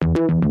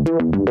This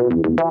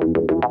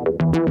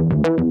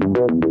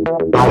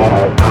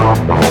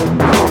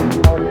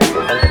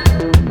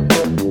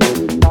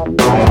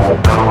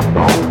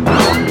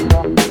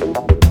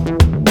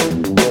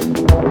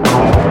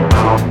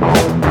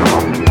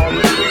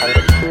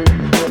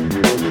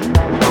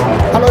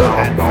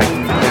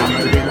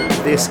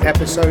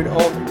episode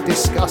of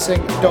Discussing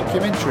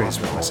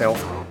Documentaries with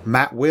myself,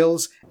 Matt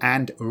Wills,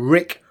 and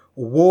Rick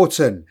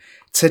Wharton.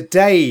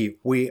 Today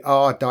we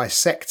are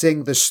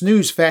dissecting the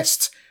snooze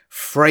fest,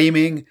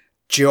 Framing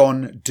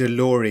John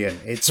DeLorean.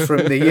 It's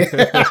from the year...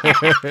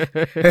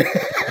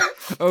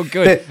 Oh,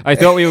 good. I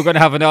thought we were going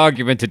to have an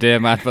argument today,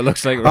 Matt, but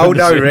looks like we're on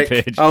the same Rick.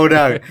 page. Oh,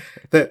 no.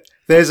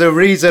 There's a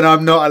reason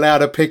I'm not allowed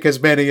to pick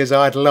as many as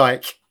I'd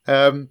like.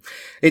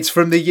 It's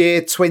from the year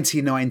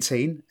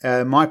 2019.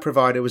 My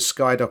provider was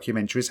Sky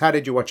Documentaries. How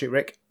did you watch it,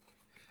 Rick?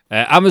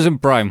 Amazon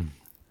Prime.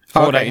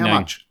 Okay, how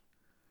much?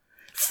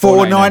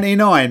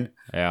 $4.99.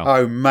 Yeah.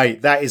 Oh,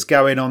 mate, that is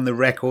going on the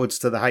records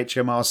to the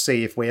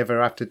HMRC if we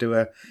ever have to do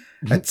a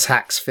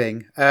tax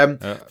thing.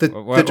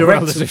 The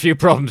director... there's a few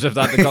problems of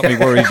that got me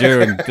worried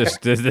during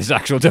this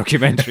actual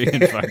documentary,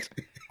 in fact.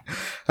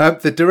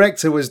 The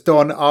director was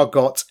Don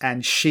Argot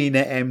and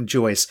Sheena M.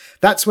 Joyce.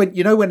 That's when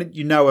you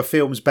know a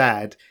film's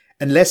bad,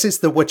 unless it's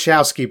the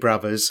Wachowski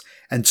brothers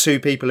and two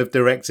people have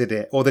directed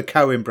it, or the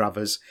Coen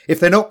brothers.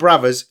 If they're not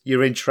brothers,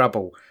 you're in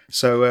trouble.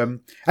 So,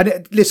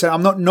 listen,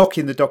 I'm not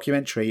knocking the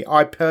documentary.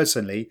 I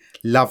personally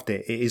loved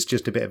it. It is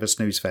just a bit of a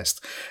snooze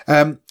fest.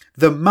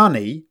 The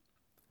money,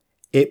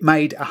 it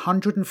made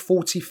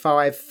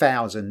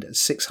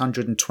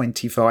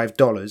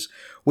 $145,625,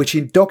 which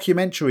in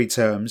documentary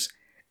terms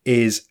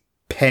is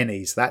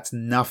pennies. That's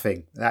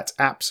nothing. That's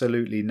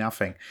absolutely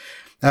nothing.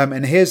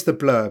 And here's the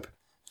blurb.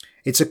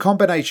 It's a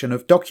combination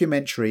of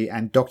documentary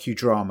and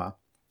docudrama.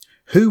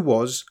 Who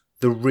was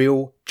the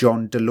real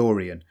John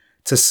DeLorean?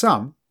 To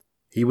some,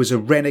 he was a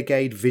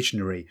renegade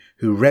visionary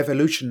who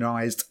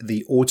revolutionized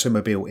the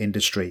automobile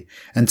industry.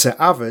 And to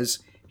others,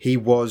 he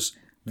was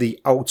the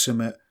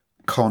ultimate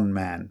con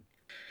man.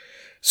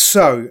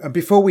 So, and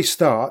before we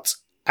start,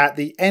 at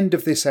the end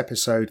of this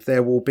episode,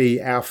 there will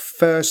be our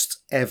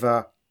first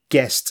ever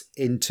guest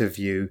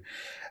interview.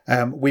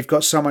 We've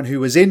got someone who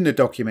was in the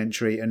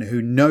documentary and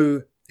who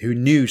knew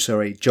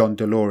John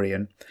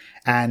DeLorean,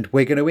 and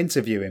we're going to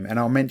interview him, and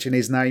I'll mention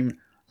his name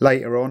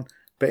later on.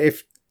 But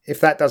if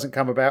that doesn't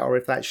come about, or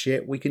if that's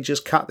shit, we can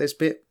just cut this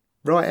bit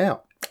right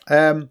out.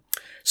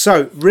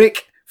 So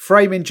Rick,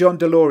 Framing John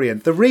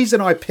DeLorean. The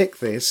reason I picked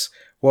this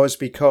was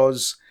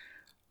because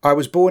I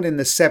was born in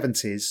the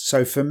 70s,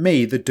 so for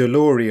me the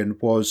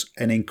DeLorean was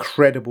an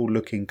incredible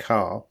looking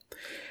car.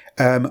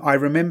 I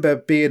remember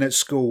being at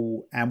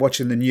school and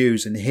watching the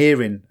news and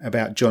hearing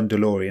about John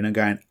DeLorean and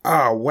going,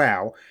 oh,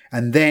 wow.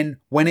 And then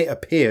when it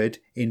appeared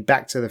in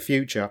Back to the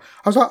Future,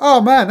 I was like,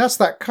 oh, man, that's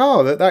that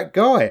car, that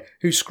guy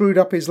who screwed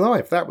up his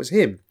life. That was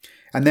him.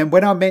 And then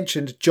when I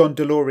mentioned John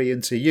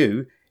DeLorean to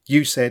you,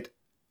 you said,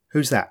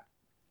 who's that?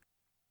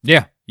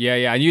 Yeah.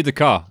 I knew the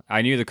car.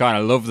 And I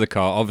love the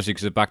car, obviously,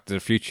 because of Back to the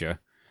Future.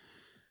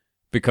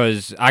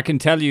 Because I can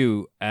tell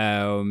you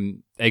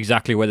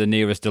exactly where the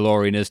nearest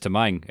DeLorean is to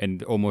mine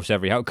in almost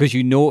every house. Because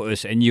you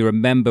notice and you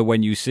remember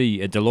when you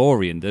see a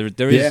DeLorean.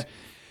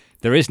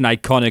 There is an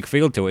iconic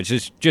feel to it.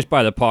 It's just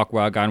by the park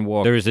where I go and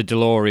walk. There is a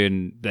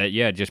DeLorean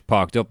that, just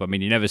parked up. I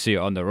mean, you never see it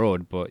on the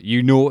road, but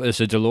you notice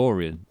a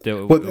DeLorean.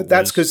 Well,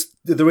 that's because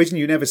the reason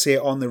you never see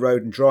it on the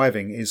road and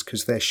driving is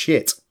because they're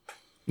shit.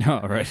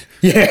 Oh, right.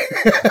 Yeah.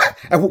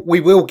 And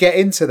we will get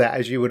into that,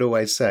 as you would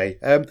always say.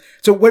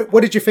 So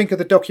what did you think of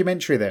the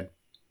documentary then?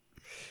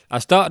 I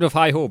started with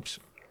high hopes.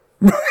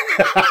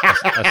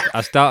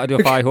 I started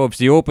with high hopes.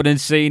 The opening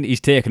scene,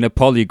 he's taking a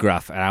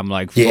polygraph, and I'm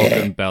like,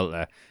 fucking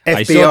belter.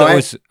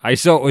 FBI. I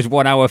saw it was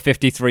 1 hour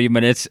 53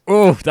 minutes.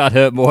 Oh, that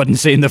hurt more than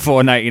seeing the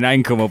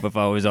 $4.99 come up, if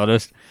I was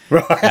honest.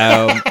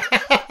 Right.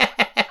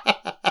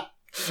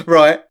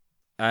 Right.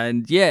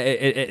 And yeah,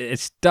 it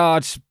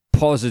starts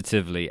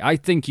positively. I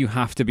think you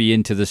have to be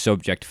into the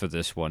subject for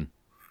this one.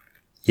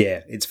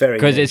 Yeah, it's very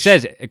because it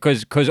says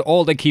because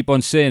all they keep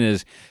on saying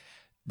is,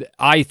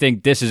 I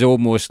think this is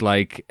almost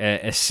like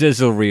a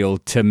sizzle reel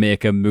to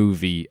make a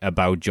movie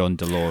about John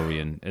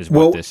DeLorean is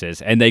what this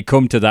is. And they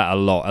come to that a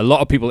lot. A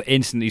lot of people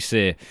instantly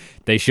say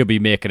they should be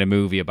making a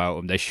movie about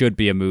him. There should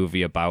be a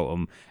movie about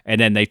him. And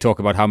then they talk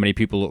about how many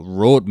people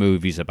wrote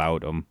movies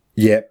about him.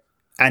 Yeah.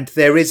 And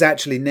there is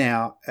actually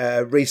now,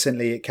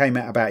 recently, it came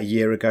out about a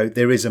year ago,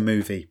 there is a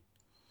movie.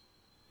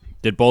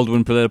 Did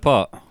Baldwin play a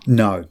part?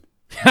 No.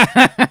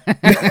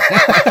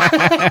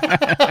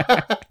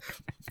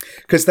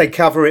 Because they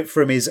cover it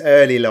from his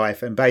early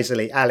life, and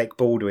basically Alec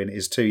Baldwin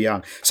is too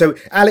young. So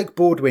Alec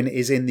Baldwin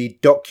is in the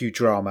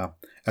docudrama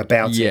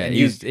about it. And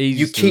he's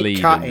you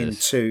keep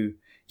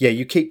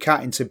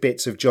cutting to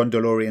bits of John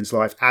DeLorean's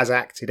life as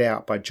acted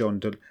out by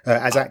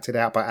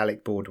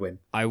Alec Baldwin.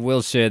 I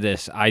will say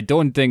this: I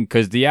don't think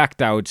because the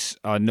act outs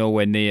are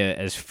nowhere near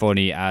as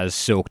funny as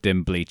Soaked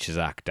in Bleach's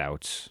act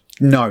outs.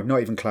 No,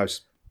 not even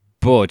close.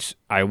 But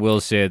I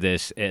will say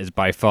this: it is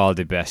by far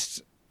the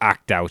best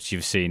act outs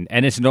you've seen,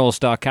 and it's an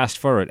all-star cast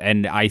for it.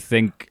 And I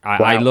think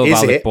I love is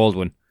Alec it?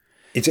 Baldwin.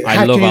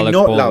 I love Alec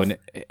Baldwin.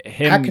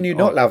 Him, how can you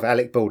not love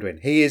Alec Baldwin?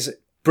 He is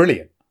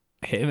brilliant.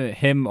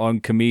 Him on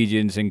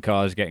Comedians in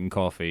Cars Getting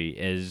Coffee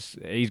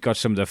he's got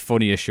some of the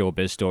funniest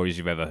showbiz stories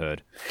you've ever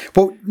heard.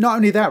 Well, not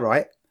only that,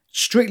 right?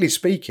 Strictly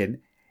speaking,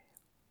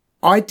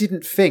 I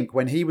didn't think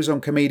when he was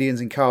on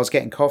Comedians in Cars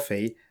Getting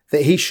Coffee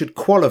that he should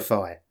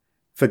qualify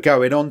for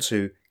going on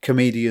to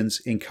Comedians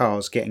in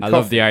Cars Getting Coffee. I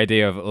love the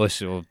idea of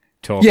us will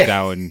talk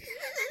down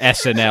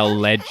SNL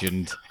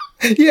legend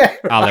yeah,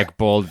 right. Alec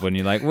Baldwin.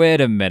 You're like,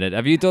 wait a minute,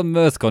 have you done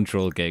Mirth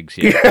Control gigs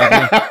yet?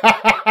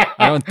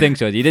 I don't think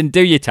so. You didn't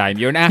do your time.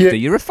 You're an actor. Yeah.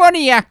 You're a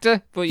funny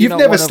actor, but you've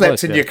never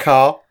slept in your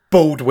car,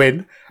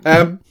 Baldwin.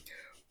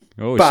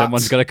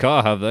 Someone's got a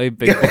car, have they?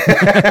 Big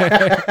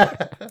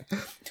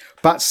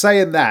But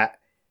saying that,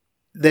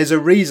 there's a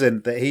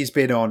reason that he's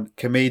been on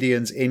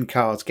Comedians in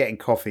Cars Getting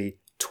Coffee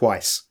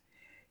twice.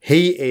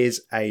 He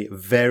is a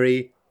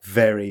very,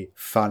 very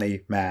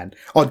funny man.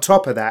 On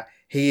top of that,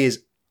 he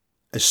is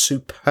a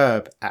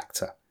superb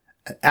actor.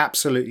 An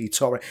absolutely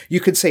top. You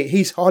can see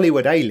he's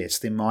Hollywood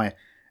A-list in my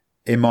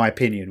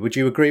opinion. Would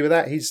you agree with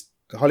that? He's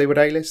Hollywood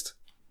A-list?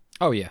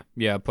 Oh, yeah.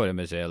 Yeah, I put him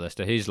as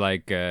A-lister. He's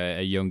like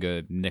a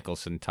younger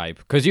Nicholson type.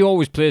 Because he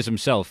always plays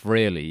himself,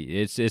 really.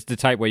 It's the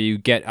type where you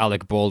get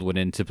Alec Baldwin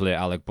in to play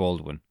Alec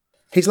Baldwin.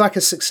 He's like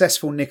a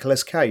successful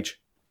Nicolas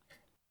Cage.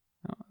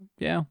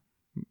 Yeah.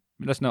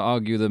 Let's not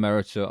argue the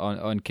merits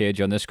on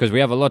Cage on this, because we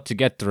have a lot to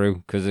get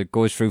through, because it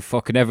goes through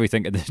fucking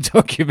everything in this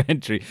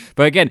documentary.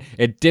 But again,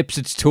 it dips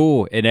its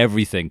toe in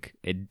everything.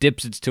 It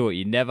dips its toe.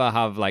 You never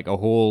have like a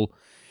whole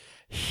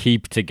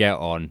heap to get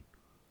on.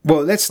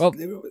 Well, let's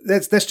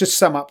just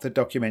sum up the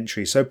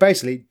documentary. So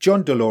basically,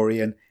 John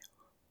DeLorean,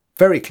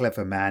 very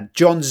clever man.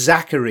 John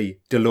Zachary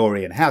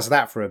DeLorean. How's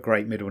that for a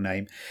great middle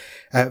name?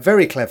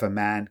 Very clever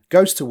man.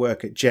 Goes to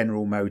work at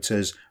General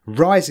Motors,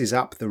 rises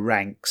up the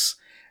ranks,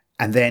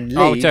 and then leaves.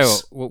 I'll tell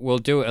you, we'll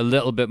do it a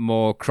little bit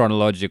more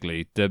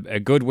chronologically. A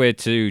good way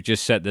to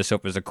just set this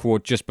up is a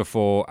quote just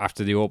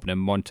after the opening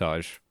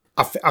montage.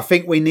 I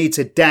think we need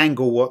to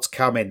dangle what's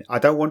coming. I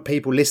don't want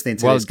people listening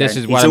to this. This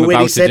is what I'm about to do. He's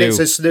already said it's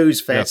a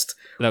snooze fest.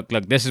 Look,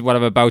 this is what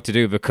I'm about to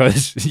do,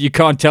 because you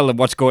can't tell them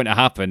what's going to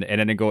happen, and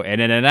then go, and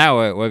in an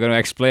hour, we're going to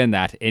explain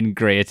that in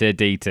greater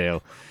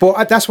detail.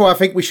 But that's why I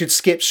think we should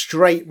skip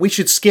straight. We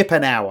should skip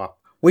an hour.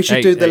 We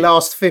should do the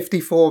last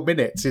 54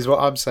 minutes, is what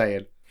I'm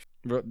saying.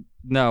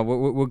 No,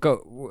 we'll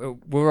go.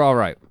 We're all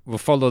right. We'll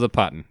follow the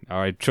pattern. All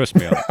right, trust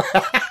me on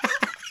it.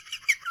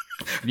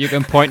 You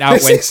can point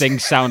out when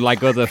things sound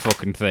like other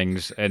fucking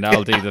things, and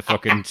I'll do the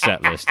fucking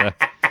set list.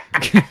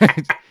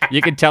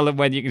 You can tell them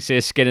when you can say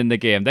skin in the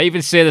game. They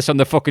even say this on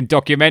the fucking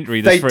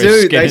documentary. They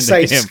do. They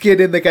say skin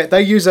in the game.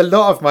 They use a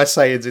lot of my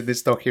sayings in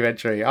this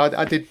documentary.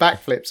 I did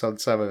backflips on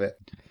some of it.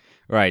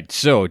 Right,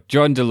 so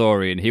John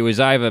DeLorean, he was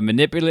either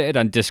manipulated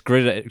and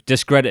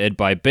discredited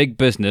by big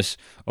business,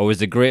 or was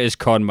the greatest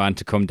con man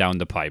to come down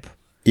the pipe.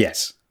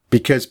 Yes,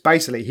 because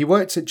basically he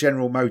worked at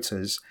General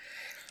Motors,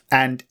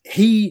 and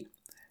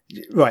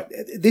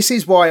this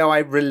is why I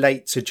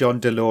relate to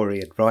John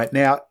DeLorean, right?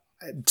 Now,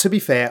 to be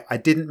fair, I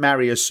didn't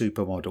marry a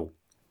supermodel,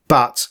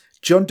 but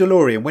John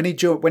DeLorean,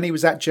 when he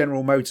was at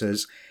General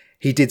Motors,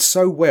 he did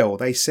so well,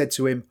 they said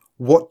to him,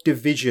 what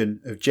division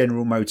of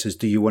General Motors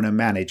do you want to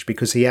manage?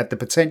 Because he had the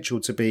potential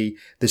to be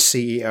the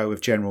CEO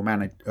of General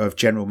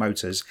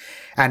Motors.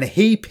 And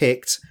he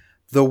picked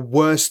the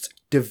worst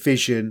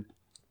division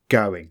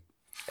going.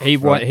 He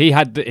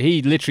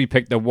literally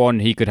picked the one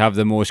he could have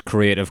the most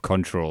creative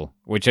control,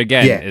 which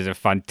again is a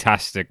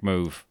fantastic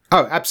move.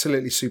 Oh,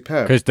 absolutely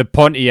superb. Because the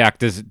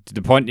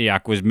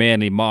Pontiac was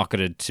mainly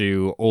marketed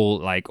to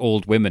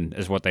old women,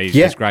 is what they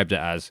described it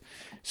as.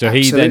 So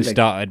he then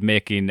started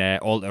making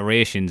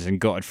alterations and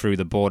got it through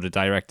the board of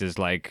directors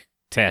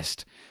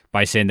test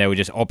by saying they were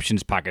just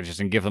options packages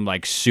and give them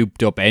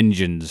souped up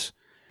engines.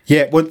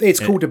 Yeah, well,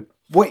 it's called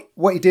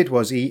what he did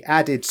was he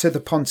added to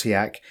the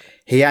Pontiac,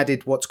 he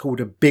added what's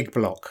called a big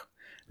block.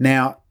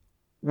 Now,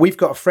 we've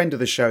got a friend of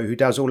the show who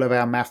does all of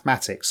our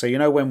mathematics.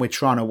 So, when we're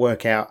trying to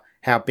work out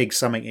how big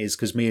something is,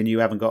 because me and you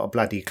haven't got a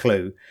bloody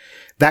clue,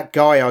 that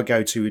guy I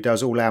go to who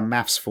does all our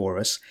maths for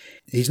us,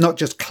 he's not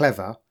just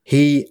clever,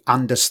 he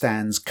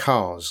understands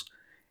cars.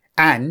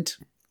 And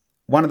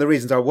one of the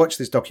reasons I watched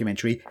this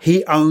documentary,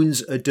 he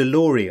owns a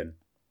DeLorean.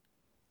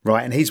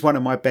 Right, and he's one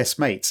of my best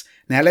mates.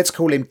 Now, let's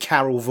call him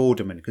Carol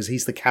Vorderman, because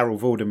he's the Carol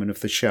Vorderman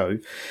of the show.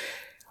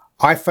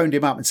 I phoned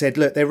him up and said,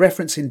 look, they're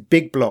referencing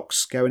big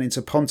blocks going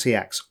into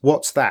Pontiacs.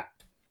 What's that?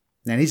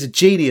 Now, he's a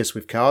genius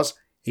with cars.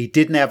 He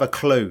didn't have a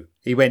clue.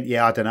 He went,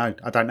 yeah, I don't know.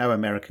 I don't know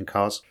American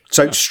cars.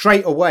 So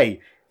straight away,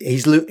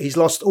 he's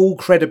lost all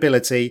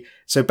credibility.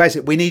 So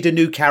basically, we need a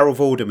new Carol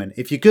Vorderman.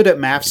 If you're good at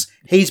maths,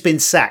 he's been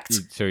sacked.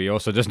 So he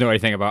also doesn't know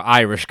anything about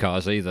Irish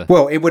cars either.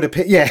 Well, it would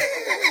appear, yeah.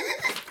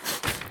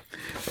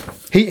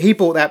 He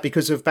bought that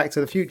because of Back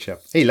to the Future.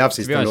 He loves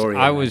his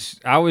DeLorean.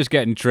 I was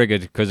getting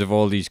triggered because of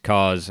all these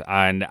cars,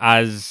 and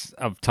as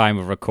of time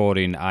of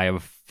recording, I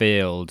have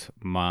failed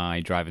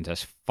my driving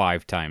test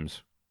 5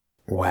 times.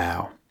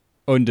 Wow.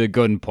 under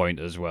gunpoint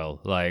as well.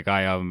 Like,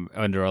 I am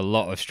under a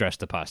lot of stress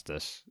to pass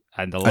this.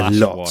 And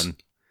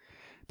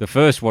the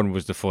first one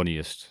was the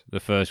funniest. The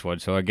first one.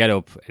 So I get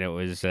up, and it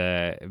was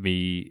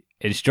me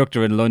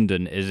instructor in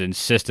London is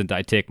insistent that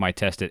I take my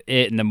test at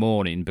 8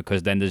 a.m.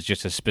 because then there's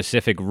just a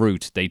specific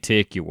route they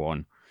take you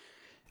on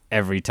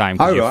every time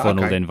because you're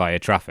funneled in via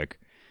traffic.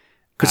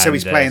 Because so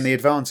he's playing the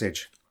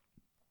advantage.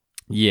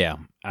 Yeah,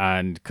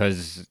 and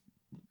because,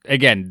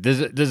 again,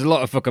 there's a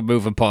lot of fucking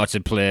moving parts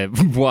in play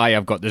why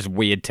I've got this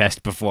weird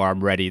test before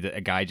I'm ready that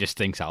a guy just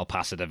thinks I'll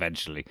pass it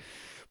eventually.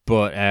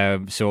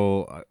 But,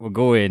 so we'll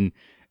go in,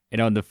 and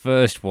on the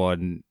first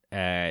one,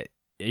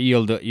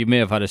 you may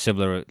have had a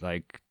similar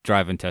like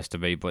driving test to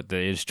me, but the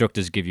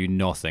instructors give you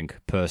nothing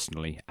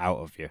personally out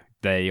of you.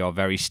 They are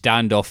very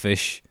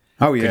standoffish.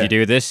 Oh yeah. Could you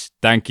do this?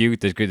 Thank you.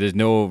 There's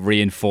no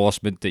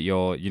reinforcement that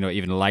you're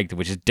even liked,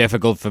 which is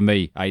difficult for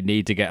me. I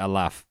need to get a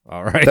laugh.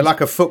 All right. They're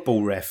like a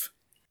football ref.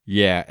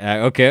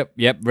 Yeah. Okay.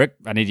 Yep. Rick,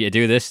 I need you to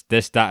do this,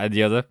 that, and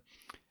the other.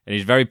 And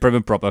he's very prim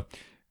and proper.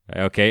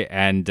 Okay,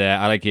 and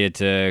I like you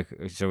to.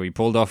 So we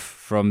pulled off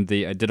from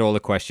I did all the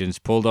questions,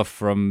 pulled off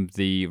from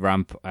the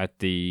ramp at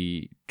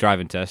the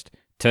driving test,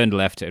 turned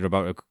left at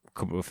about a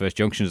couple of first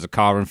junction. There's a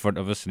car in front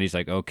of us, and he's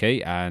like,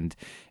 okay, and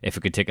if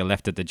we could take a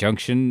left at the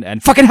junction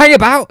and fucking hang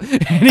about.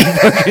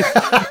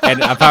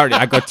 And apparently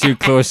I got too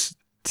close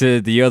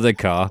to the other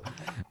car.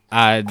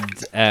 And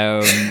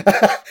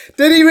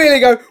did he really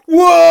go,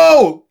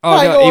 whoa,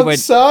 hang on, he went,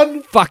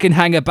 son? Fucking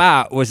hang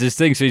about was his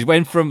thing. So he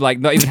went from like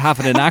not even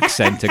having an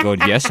accent to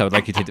going, yes, I would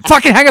like you to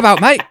fucking hang about,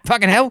 mate.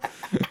 Fucking hell.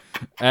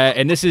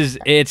 And this is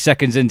 8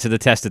 seconds into the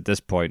test at this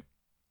point.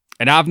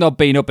 And I've not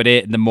been up at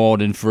 8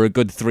 a.m. for a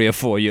good 3 or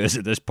 4 years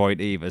at this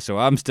point either. So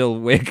I'm still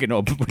waking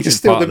up. Which is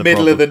still the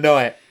middle of the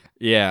night.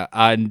 Yeah.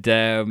 And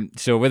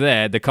so we're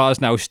there. The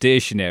car's now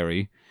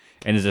stationary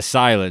and there's a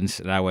silence.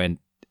 And I went,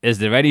 is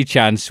there any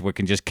chance we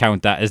can just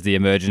count that as the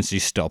emergency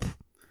stop?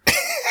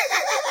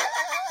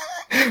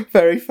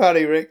 Very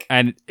funny, Rick.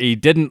 And he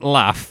didn't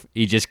laugh.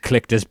 He just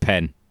clicked his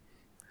pen.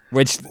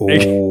 Which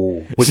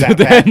was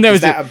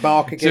that a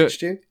mark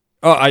against you?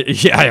 Oh,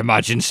 I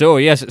imagine so.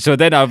 Yes. So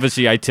then,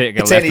 obviously, I take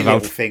a it's left any little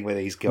thing with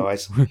these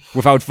guys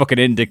without fucking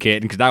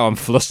indicating. Because now I'm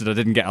flustered. I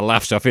didn't get a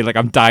laugh, so I feel like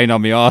I'm dying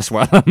on my arse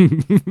while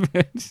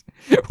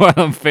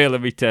I'm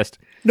failing my test.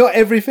 Not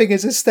everything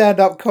is a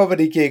stand-up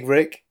comedy gig,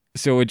 Rick.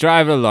 So we're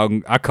driving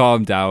along. I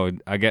calm down.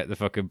 I get the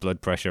fucking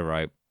blood pressure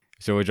right.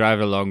 So we're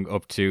driving along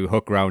up to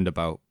Hook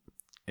Roundabout.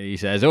 And he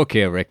says,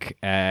 okay, Rick,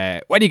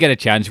 when you get a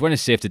chance, when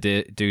it's safe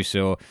to do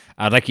so,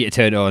 I'd like you to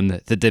turn on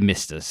the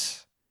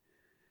demister.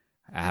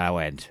 And I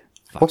went,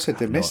 what's a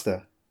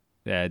demister?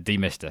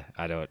 Demister.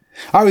 I don't.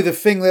 Oh, the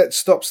thing that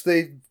stops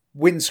the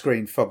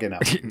windscreen fogging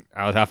up.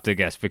 I would have to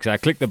guess because I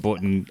clicked the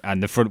button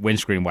and the front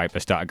windscreen wiper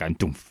started going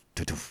doof,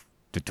 doof,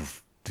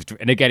 doof.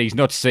 And again, he's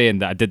not saying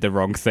that I did the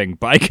wrong thing,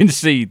 but I can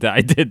see that I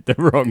did the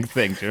wrong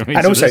thing. Do you know what I mean?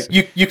 And so also,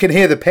 you can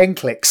hear the pen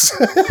clicks.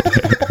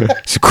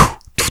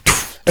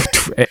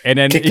 And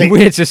then he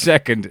waits a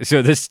second.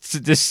 So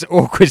this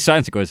awkward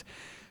silence goes,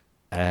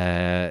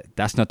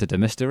 that's not the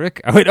demister,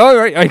 Rick. I went, all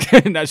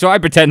right. So I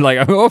pretend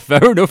like, oh,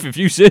 fair enough if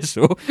you say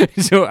so.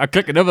 So I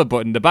click another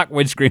button. The back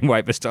windscreen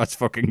wiper starts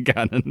fucking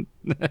cannon.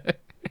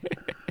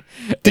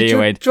 Did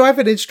your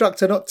driving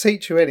instructor not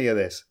teach you any of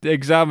this? The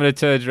examiner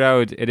turns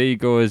around and he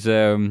goes,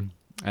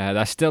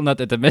 that's still not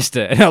the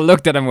demister. And I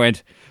looked at him and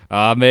went,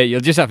 mate,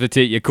 you'll just have to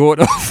take your coat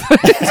off.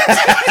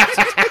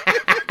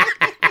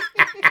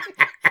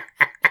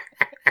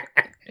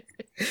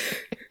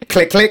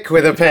 Click, click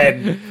with a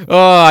pen.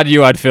 Oh, I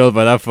knew I'd failed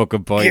by that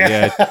fucking point.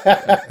 Yeah.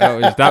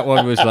 That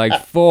one was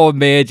like 4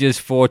 majors,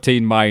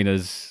 14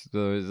 minors.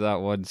 So it was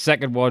that one.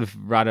 Second one,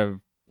 ran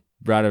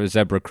a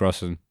zebra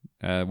crossing.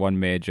 1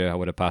 major, I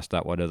would have passed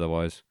that one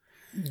otherwise.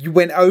 You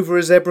went over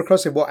a zebra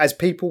crossing, what, as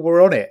people were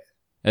on it?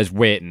 As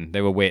waiting.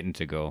 They were waiting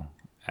to go.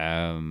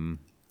 The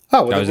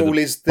rule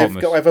is they've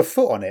got to have a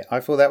foot on it.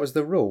 I thought that was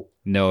the rule.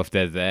 No, if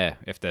they're there,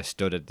 if they're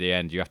stood at the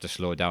end, you have to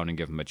slow down and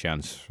give them a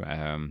chance,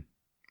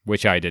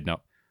 which I did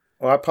not.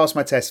 Well, I passed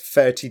my test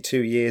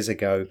 32 years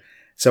ago,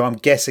 so I'm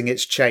guessing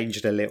it's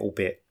changed a little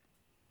bit.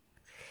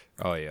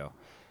 Oh, yeah.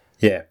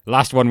 Yeah.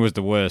 Last one was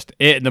the worst.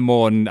 8 a.m,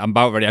 I'm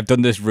about ready. I've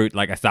done this route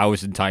like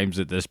 1,000 times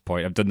at this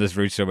point. I've done this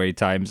route so many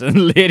times. And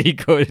the lady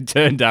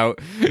turned out.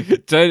 And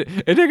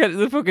I get to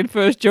the fucking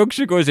first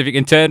junction, goes, if you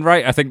can turn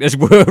right, I think there's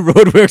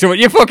roadworks. I went,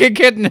 you're fucking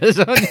kidding us,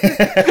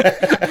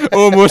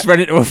 almost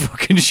ran into a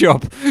fucking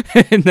shop.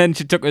 And then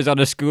she took us on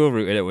a school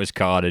route and it was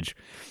carnage.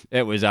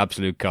 It was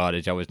absolute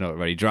carnage. I was not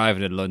ready.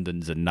 Driving in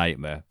London's a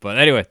nightmare. But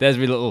anyway, this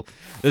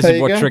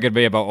is what triggered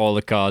me about all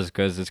the cars,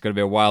 because it's going to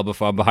be a while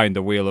before I'm behind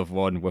the wheel of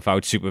one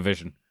without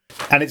supervision.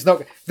 And it's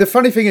not. The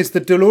funny thing is,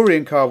 the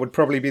DeLorean car would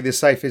probably be the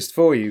safest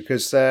for you,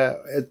 because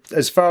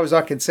as far as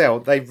I can tell,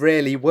 they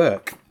rarely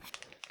work.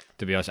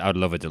 To be honest, I would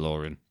love a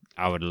DeLorean.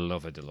 I would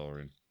love a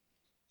DeLorean.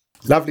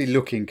 Lovely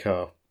looking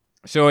car.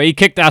 So he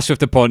kicked ass with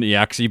the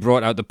Pontiacs. He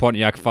brought out the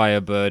Pontiac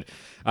Firebird.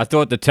 I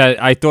thought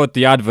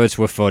the adverts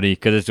were funny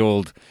because it's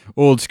old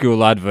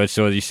school adverts.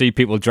 So you see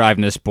people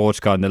driving a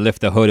sports car and they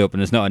lift the hood up and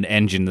there's not an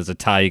engine, there's a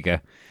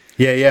tiger.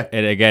 Yeah.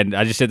 And again,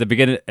 I just said at the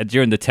beginning,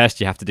 during the test,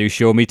 you have to do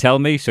show me, tell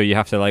me. So you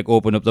have to like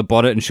open up the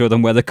bonnet and show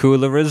them where the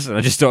cooler is. And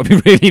I just thought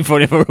it'd be really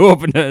funny if I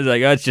opened it. It's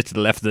like, oh, it's just to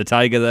the left of the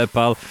Tiger there,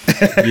 pal.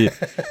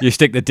 you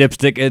stick the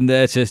dipstick in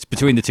there, it's just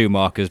between the two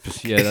markers.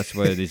 But yeah, that's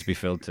where it needs to be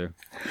filled to.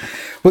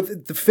 Well,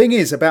 the thing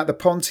is about the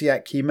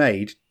Pontiac he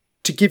made,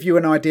 to give you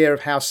an idea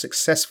of how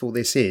successful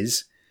this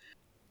is,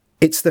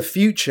 it's the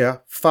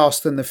future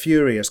Fast and the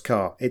Furious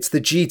car. It's the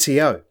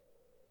GTO.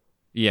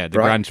 Yeah, the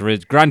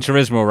right? Gran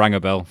Turismo rang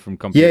a bell from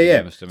Completely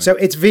Famous to me. So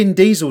it's Vin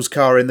Diesel's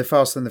car in the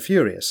Fast and the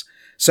Furious.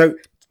 So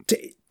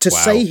to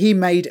say he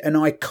made an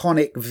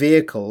iconic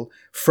vehicle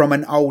from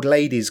an old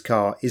lady's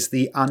car is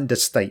the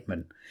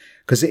understatement,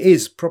 because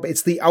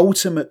it's the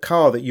ultimate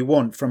car that you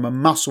want from a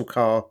muscle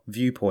car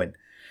viewpoint.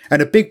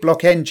 And a big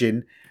block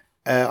engine,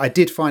 I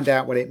did find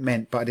out what it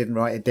meant, but I didn't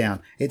write it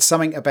down. It's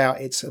something about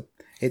it's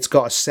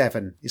got a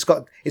 7.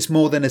 It's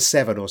more than a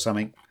 7 or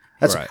something.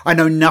 Right. I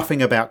know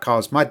nothing about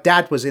cars. My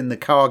dad was in the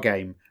car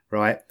game,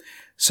 right?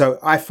 So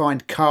I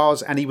find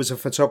cars, and he was a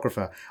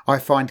photographer. I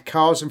find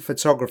cars and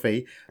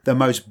photography the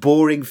most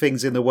boring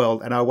things in the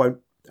world, and I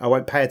won't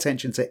pay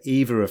attention to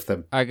either of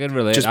them. I can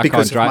relate. Just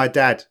because of my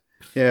dad.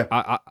 Yeah,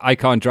 I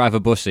can't drive a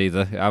bus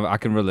either. I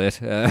can relate.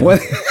 But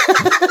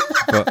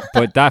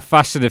that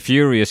Fast and the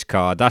Furious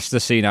car, that's the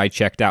scene I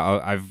checked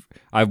out.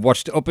 I've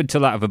watched up until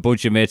that of a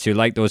bunch of mates who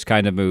like those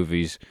kind of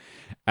movies.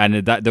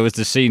 And there was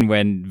the scene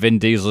when Vin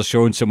Diesel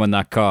showing someone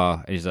that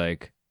car. And he's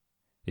like,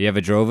 "You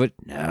ever drove it?"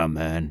 "No,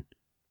 man.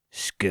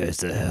 Scares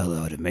the hell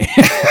out of me."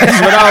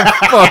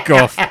 Fuck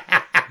off.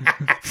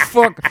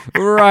 Fuck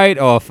right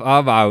off.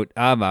 I'm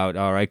out.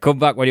 All right, come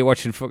back when you're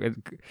watching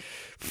fucking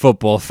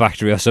Football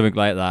Factory or something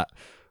like that.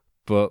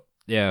 But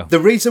yeah, the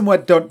reason why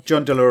John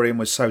DeLorean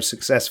was so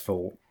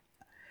successful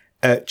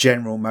at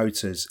General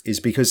Motors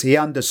is because he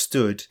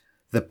understood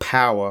the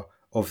power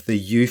of the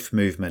youth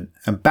movement.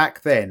 And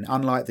back then,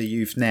 unlike the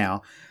youth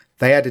now,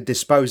 they had a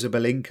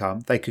disposable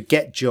income. They could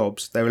get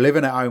jobs. They were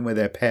living at home with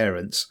their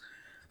parents.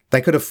 They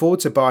could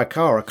afford to buy a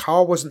car. A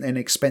car wasn't an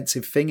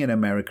expensive thing in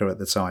America at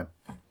the time.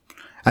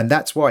 And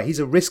that's why he's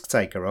a risk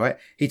taker, right?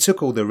 He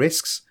took all the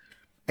risks.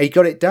 He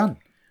got it done.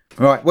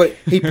 Right. Well,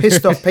 he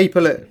pissed off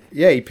people at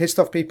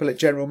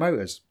General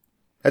Motors.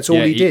 That's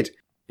all he did.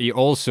 He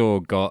also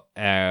got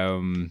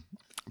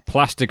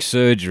plastic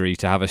surgery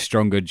to have a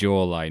stronger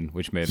jawline,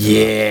 which made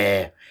me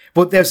laugh.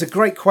 Well, there's a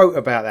great quote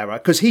about that,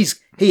 right? Because he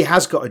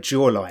has got a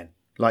jawline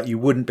like you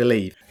wouldn't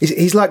believe.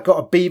 He's like got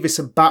a Beavis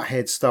and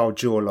Butthead style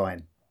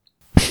jawline.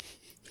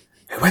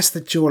 Who has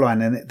the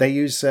jawline? And they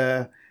use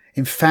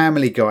in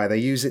Family Guy. They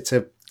use it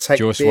to take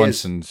Joe beers.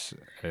 Swanson's.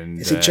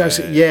 And, is it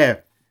Joseph? Yeah.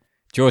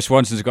 Joe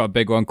Swanson's got a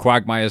big one.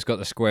 Quagmire's got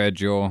the square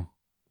jaw.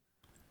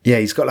 Yeah,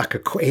 he has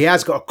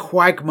got a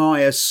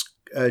Quagmire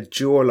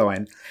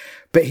jawline.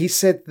 But he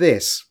said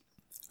this: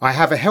 "I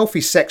have a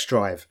healthy sex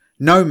drive.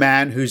 No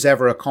man who's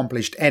ever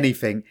accomplished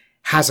anything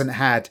hasn't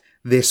had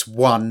this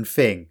one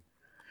thing."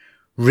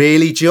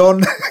 Really,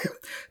 John?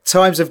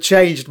 Times have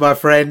changed, my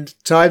friend.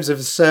 Times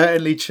have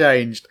certainly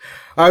changed.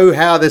 Oh,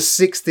 how the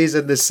 60s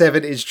and the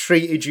 70s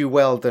treated you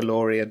well,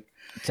 DeLorean.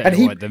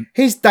 And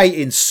he's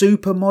dating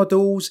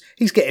supermodels.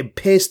 He's getting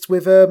pissed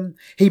with them.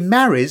 He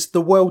marries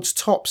the world's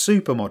top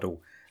supermodel.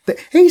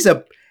 He's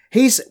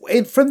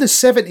from the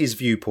 70s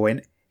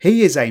viewpoint,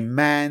 he is a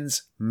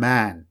man's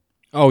man.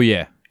 Oh,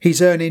 yeah.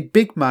 He's earning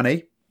big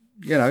money.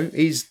 You know,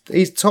 he's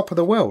top of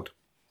the world.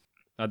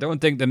 I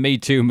don't think the Me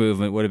Too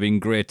movement would have been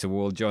great to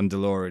old John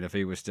DeLorean if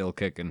he was still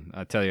kicking.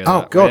 I tell you that.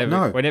 Oh, God,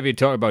 no. Whenever you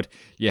talk about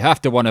you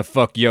have to want to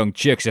fuck young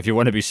chicks if you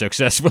want to be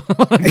successful,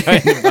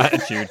 kind of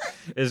attitude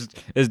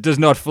does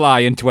not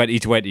fly in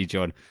 2020,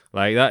 John.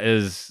 Like, that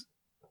is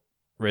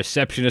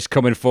receptionists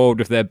coming forward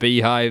with their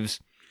beehives.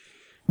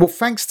 Well,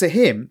 thanks to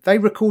him, they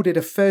recorded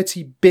a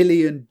 $30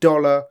 billion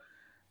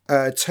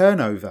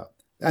turnover.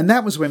 And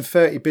that was when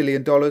 $30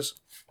 billion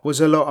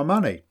was a lot of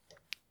money.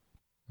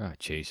 Oh,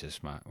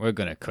 Jesus, man. We're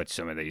going to cut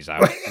some of these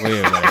out.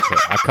 We're going to cut.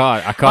 I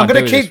can't. I'm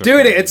going to keep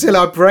doing it until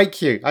I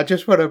break you. I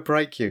just want to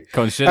break you.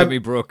 Consider me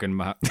broken,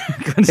 Matt.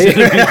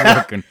 Consider me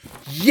broken.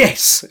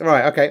 Yes.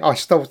 Right, okay.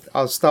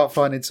 I'll start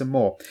finding some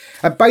more.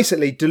 And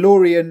basically,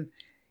 DeLorean,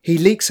 he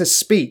leaks a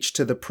speech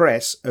to the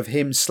press of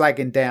him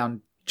slagging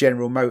down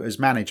General Motors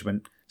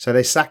management, so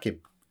they sack him.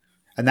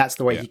 And that's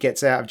the way he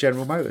gets out of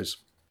General Motors.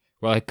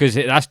 Well, because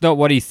that's not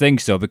what he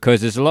thinks, though,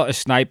 because there's a lot of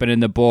sniping in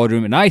the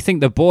boardroom, and I think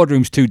the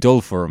boardroom's too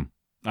dull for him.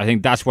 I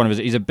think that's one of his...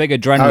 He's a big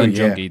adrenaline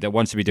junkie that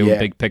wants to be doing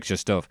big picture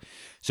stuff.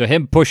 So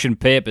him pushing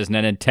papers and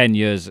then in 10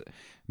 years,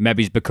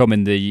 maybe he's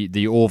becoming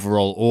the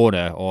overall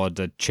owner or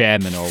the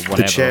chairman or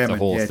whatever of the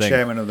whole thing.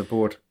 Chairman of the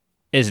board.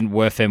 Isn't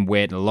worth him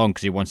waiting along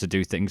because he wants to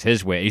do things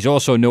his way. He's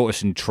also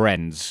noticing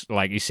trends.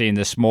 Like he's seeing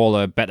the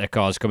smaller, better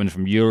cars coming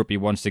from Europe he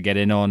wants to get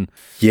in on.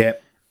 Yeah.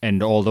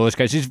 And all those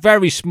guys. He's a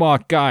very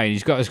smart guy. And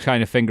he's got his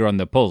kind of finger on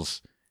the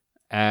pulse.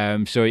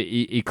 So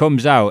he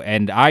comes out,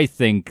 and I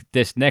think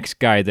this next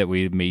guy that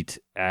we meet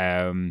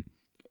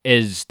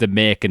is the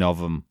making of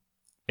him.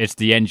 It's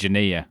the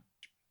engineer.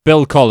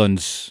 Bill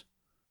Collins.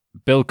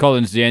 Bill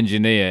Collins, the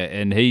engineer,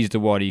 and he's the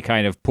one, he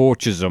kind of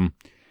poaches him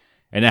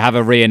and they have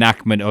a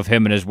reenactment of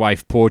him and his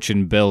wife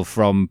poaching Bill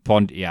from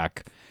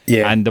Pontiac.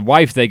 Yeah. And the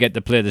wife they get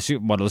to play the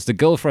supermodel is the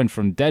girlfriend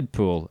from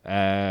Deadpool.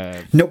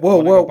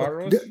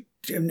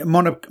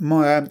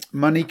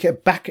 Monica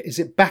is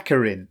it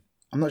Baccarin?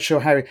 I'm not sure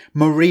how.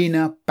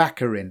 Marina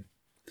Baccarin.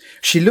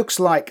 She looks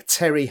like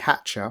Terry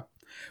Hatcher,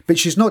 but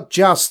she's not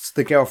just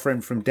the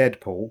girlfriend from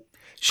Deadpool.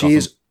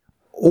 She's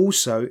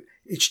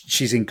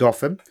in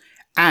Gotham,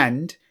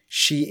 and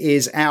she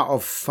is out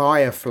of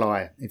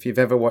Firefly. If you've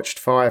ever watched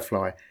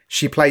Firefly,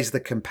 she plays the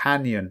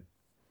companion.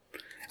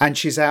 And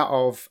she's out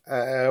of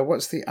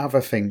what's the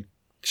other thing?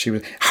 She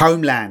was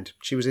Homeland.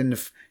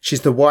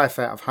 She's the wife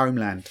out of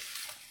Homeland.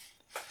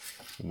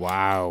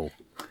 Wow.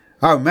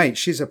 Oh mate,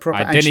 she's a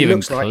proper. I didn't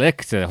even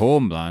click to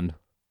Homeland.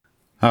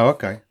 Oh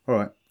okay, all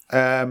right.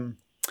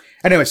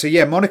 Anyway, so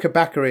yeah, Monica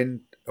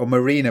Baccarin or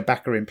Marina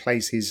Baccarin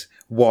plays his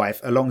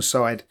wife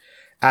alongside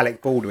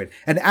Alec Baldwin.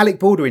 And Alec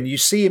Baldwin, you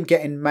see him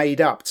getting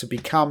made up to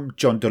become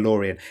John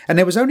DeLorean. And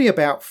there was only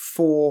about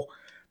four.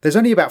 There's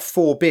only about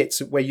 4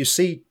 bits where you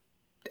see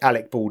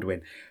Alec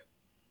Baldwin.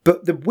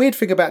 But the weird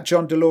thing about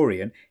John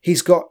DeLorean,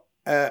 he's got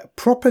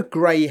proper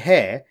grey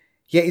hair,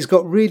 yet he's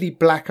got really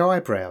black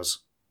eyebrows.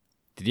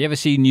 Did you ever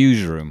see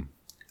Newsroom?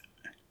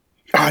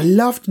 I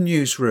loved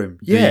Newsroom.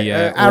 Yeah, the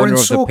Aaron owner of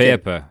Sorkin. the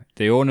paper.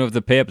 The owner of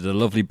the paper, the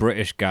lovely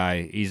British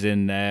guy. He's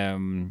in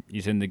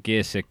the gay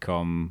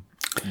sitcom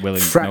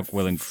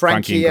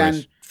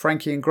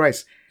Frankie and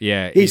Grace.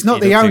 Yeah, he's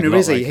not the owner,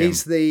 is he? Like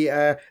He's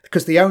the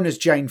because the owner's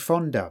Jane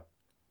Fonda.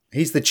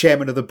 He's the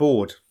chairman of the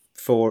board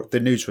for the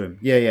Newsroom.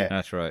 Yeah.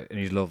 That's right. And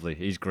he's lovely.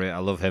 He's great. I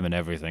love him and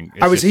everything.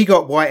 Has he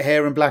got white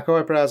hair and black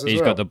eyebrows as well?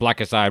 He's got the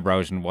blackest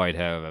eyebrows and white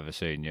hair I've ever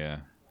seen, yeah.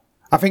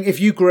 I think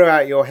if you grew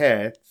out your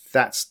hair,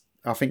 I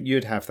think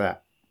you'd have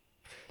that.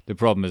 The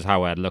problem is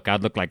how I'd look.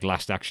 I'd look like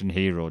Last Action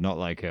Hero, not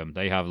like him.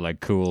 They have like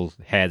cool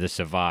hair that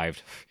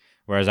survived.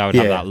 Whereas I would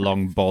have that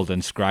long, bald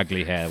and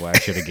scraggly hair where I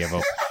should have given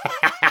up.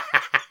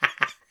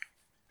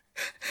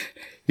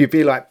 You'd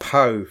be like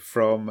Poe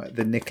from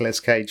the Nicolas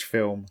Cage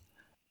film.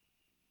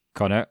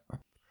 Con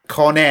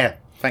Air.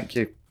 Thank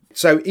you.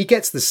 So he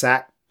gets the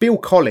sack. Bill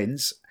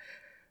Collins.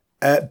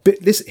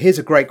 Here's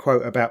a great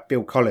quote about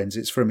Bill Collins.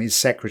 It's from his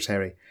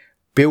secretary.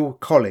 Bill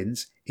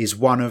Collins is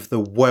one of the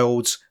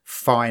world's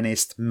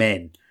finest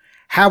men.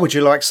 How would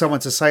you like someone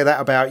to say that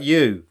about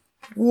you?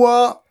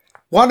 What?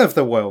 One of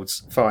the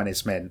world's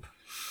finest men.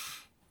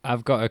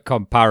 I've got a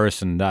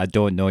comparison that I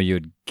don't know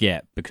you'd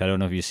get because I don't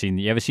know if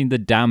you ever seen The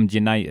Damned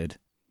United?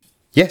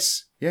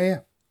 Yes. Yeah.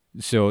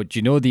 So, do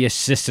you know the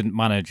assistant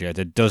manager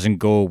that doesn't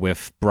go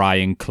with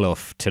Brian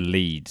Clough to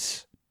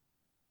Leeds?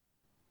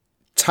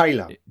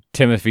 Taylor.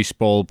 Timothy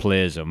Spall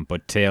plays him,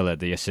 but Taylor,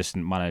 the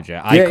assistant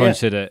manager. I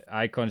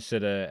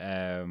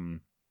consider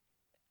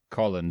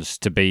Collins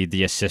to be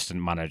the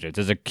assistant manager.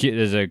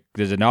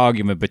 There's an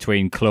argument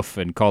between Clough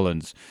and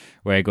Collins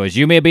where he goes,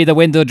 "You may be the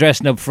window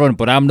dressing up front,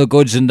 but I'm the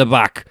goods in the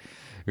back."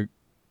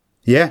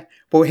 Yeah.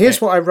 Well,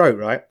 here's what I wrote,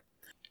 right?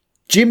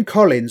 Jim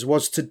Collins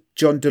was to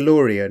John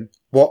DeLorean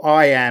what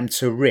I am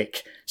to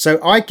Rick.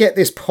 So I get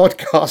this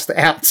podcast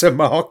out to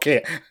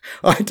market.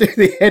 I do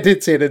the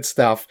editing and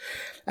stuff.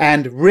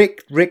 And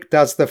Rick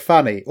does the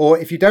funny. Or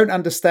if you don't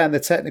understand the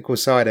technical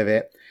side of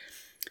it,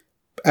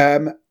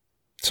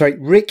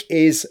 Rick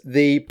is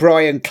the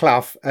Brian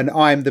Clough and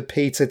I'm the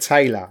Peter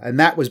Taylor. And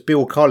that was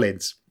Bill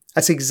Collins.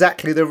 That's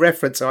exactly the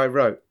reference I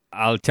wrote.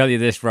 I'll tell you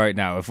this right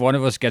now. If one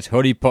of us gets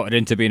honey-potted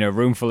into being a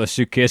room full of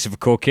suitcase of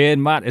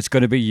cocaine, Matt, it's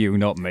going to be you,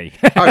 not me.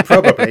 Oh,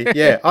 probably,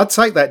 yeah. I'd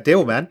take that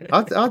deal, man.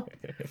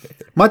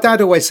 My dad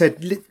always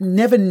said,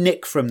 never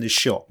nick from the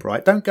shop,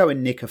 right? Don't go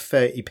and nick a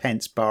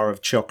 30p bar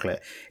of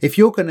chocolate. If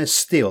you're going to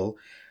steal,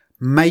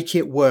 make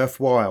it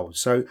worthwhile.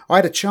 So I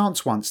had a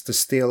chance once to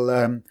steal,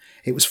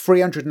 it was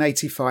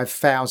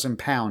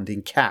 £385,000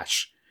 in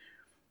cash.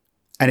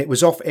 And it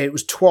was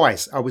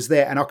twice. I was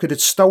there and I could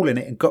have stolen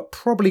it and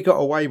probably got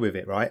away with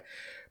it, right?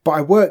 But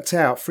I worked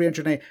out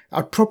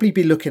I'd probably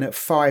be looking at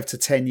 5 to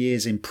 10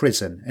 years in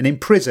prison. And in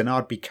prison,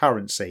 I'd be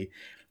currency.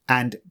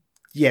 And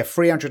yeah,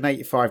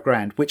 385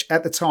 grand, which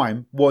at the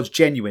time was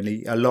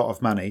genuinely a lot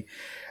of money.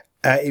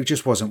 It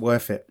just wasn't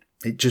worth it.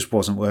 It just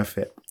wasn't worth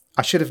it.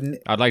 I should have.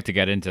 I'd like to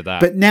get into that.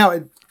 But now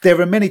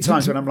there are many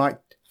times when I'm like,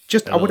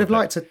 I would have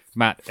liked to.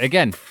 Matt,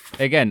 again,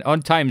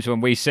 on times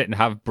when we sit and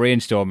have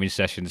brainstorming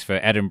sessions for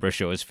Edinburgh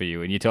shows for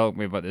you, and you talk to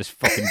me about this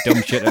fucking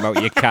dumb shit about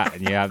your cat,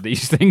 and you have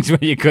these things where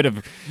you could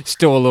have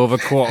stole over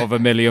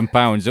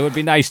 £250,000. It would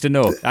be nice to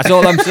know. That's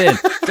all I'm saying.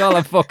 That's all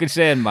I'm fucking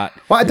saying, Matt.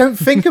 Well, I don't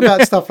think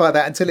about stuff like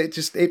that until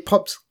it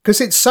pops, because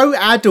it's so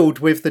addled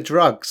with the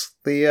drugs.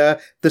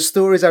 The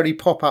stories only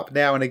pop up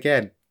now and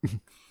again.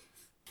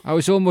 I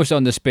was almost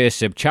on the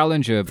Spaceship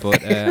Challenger,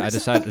 but I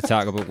decided to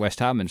talk about West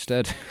Ham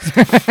instead.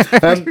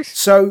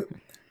 So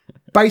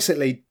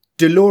basically,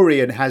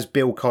 DeLorean has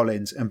Bill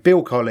Collins, and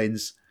Bill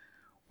Collins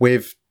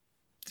with,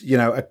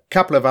 a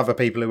couple of other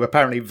people who are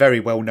apparently very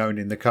well known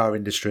in the car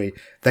industry.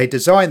 They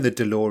design the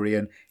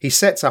DeLorean. He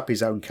sets up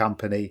his own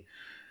company,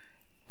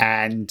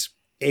 and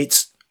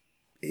it's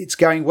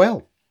going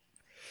well.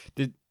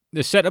 The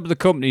setup of the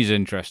company is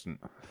interesting.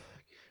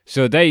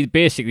 So they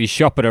basically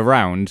shop it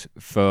around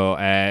for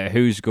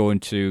who's going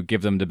to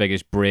give them the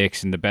biggest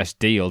breaks and the best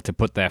deal to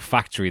put their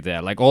factory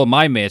there. Like all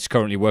my mates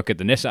currently work at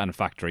the Nissan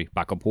factory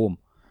back up home.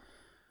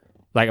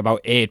 Like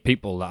about 8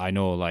 people that I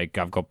know. Like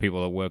I've got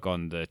people that work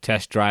on the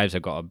test drives.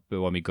 I've got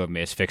one of my good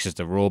mates fixes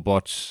the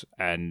robots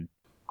and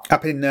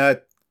up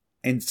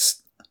in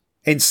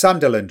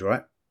Sunderland,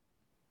 right?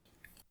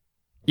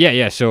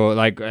 Yeah. So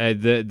like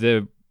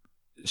the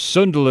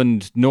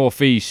Sunderland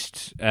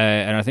Northeast,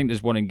 and I think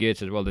there's one in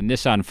Gates as well. The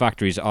Nissan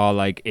factories are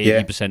like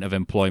 80% of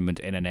employment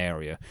in an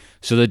area.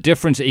 So the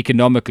difference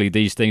economically,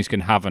 these things can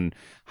happen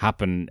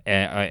in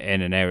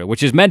an area,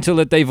 which is mental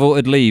that they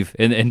voted leave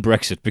in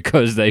Brexit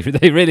because they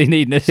really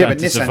need Nissan to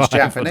Nissan's survive.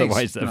 Japanese.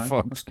 Otherwise, they're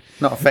fucked.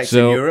 Not affecting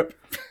Europe.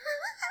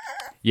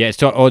 Yeah,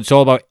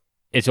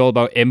 it's all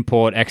about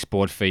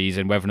import-export fees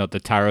and whether or not the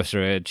tariffs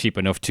are cheap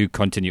enough to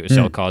continue to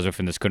sell cars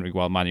within this country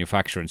while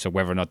manufacturing. So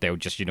whether or not they'll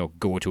just,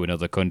 go to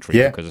another country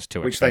because it's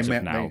too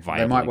expensive now.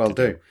 They might well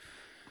do.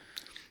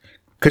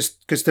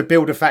 Because to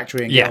build a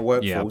factory and get a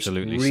workforce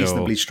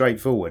reasonably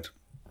straightforward.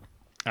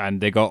 And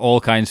they got all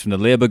kinds from the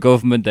Labour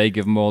government. They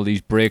give them all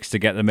these breaks to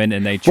get them in,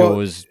 and they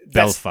chose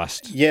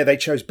Belfast. Yeah, they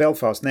chose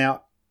Belfast.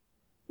 Now,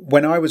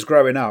 when I was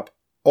growing up,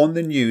 on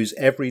the news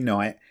every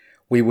night,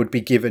 we would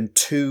be given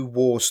 2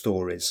 war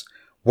stories.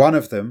 One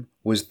of them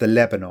was the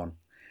Lebanon,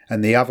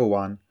 and the other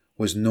one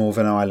was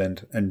Northern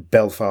Ireland and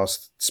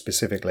Belfast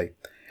specifically.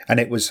 And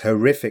it was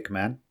horrific,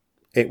 man.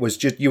 It was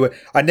just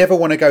I never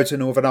want to go to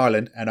Northern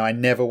Ireland, and I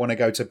never want to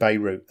go to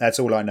Beirut. That's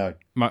all I know.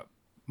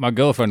 My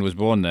girlfriend was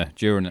born there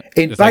during it.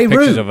 In There's Beirut? Like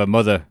pictures of her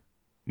mother.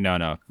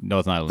 No,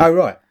 Northern Ireland. Oh,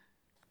 right.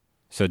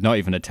 So not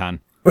even a tan.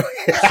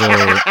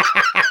 So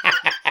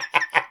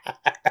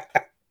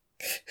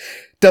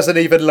doesn't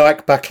even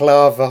like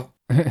baklava.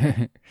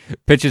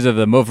 Pictures of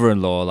the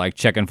mother-in-law like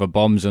checking for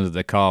bombs under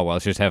the car while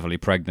she's heavily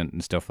pregnant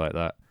and stuff like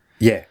that.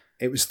 Yeah,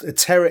 it was a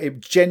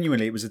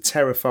genuinely, it was a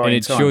terrifying and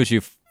it time. shows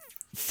you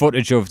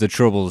footage of the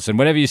Troubles, and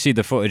whenever you see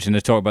the footage and they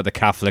talk about the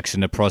Catholics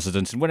and the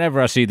Protestants, and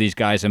whenever I see these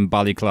guys in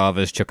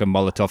balaclavas chucking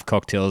Molotov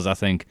cocktails, I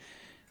think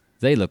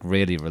they look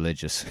really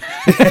religious.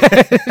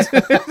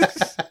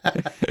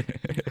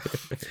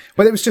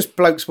 Well, it was just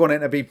blokes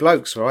wanting to be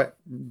blokes, right?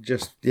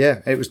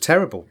 It was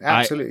terrible.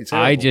 Absolutely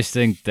terrible. I just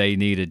think they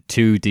needed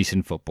 2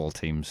 decent football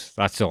teams.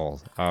 That's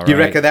all. You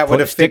reckon that would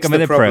have fixed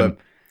the problem?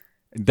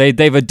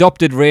 They've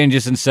adopted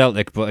Rangers and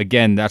Celtic, but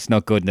again, that's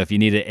not good enough. You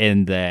need it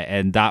in there,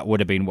 and that would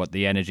have been what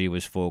the energy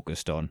was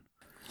focused on.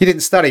 You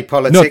didn't study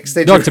politics,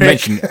 did you? Not to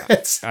mention,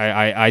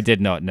 I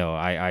did not know.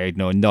 I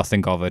know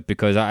nothing of it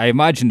because I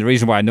imagine the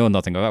reason why I know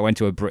nothing of it, I went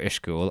to a British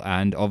school,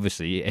 and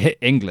obviously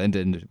England,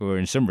 and we're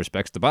in some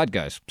respects the bad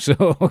guys.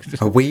 So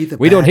are we the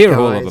we bad don't hear guys?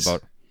 a whole lot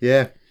about.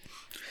 Yeah.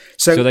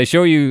 So they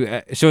show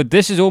you. So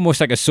this is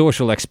almost like a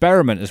social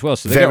experiment as well.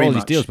 So they get all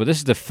these deals, but this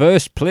is the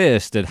first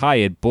place that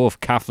hired both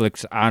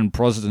Catholics and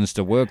Protestants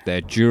to work there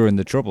during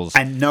the Troubles,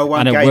 and no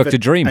one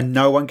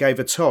gave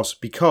a toss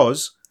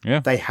because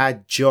they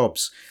had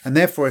jobs, and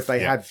therefore, if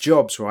they had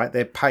jobs, right,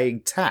 they're paying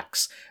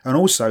tax, and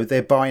also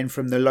they're buying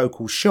from the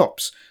local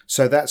shops.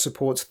 So that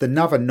supports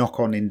another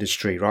knock-on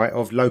industry, right,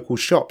 of local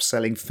shops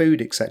selling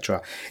food,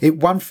 etc.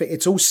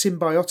 It's all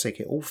symbiotic.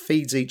 It all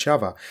feeds each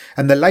other.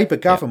 And the Labour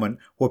government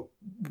were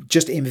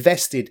just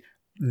invested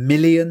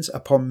millions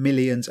upon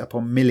millions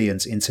upon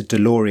millions into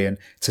DeLorean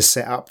to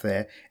set up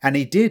there, and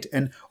he did.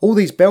 And all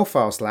these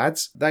Belfast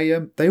lads, they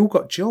all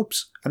got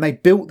jobs, and they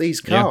built these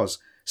cars.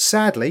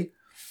 Sadly,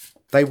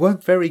 they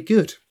weren't very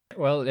good.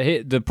 Well,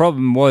 the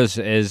problem is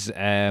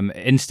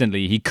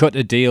instantly he cut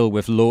a deal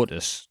with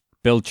Lotus.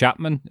 Bill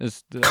Chapman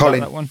is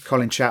that one?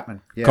 Colin Chapman.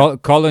 Yeah.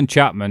 Colin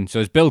Chapman. So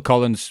it's Bill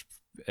Collins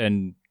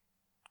and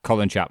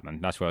Colin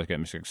Chapman. That's where I was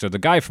getting mixed up. So the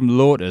guy from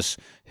Lotus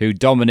who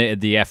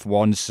dominated the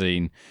F1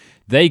 scene,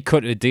 they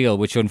cut a deal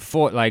which, from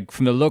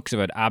the looks of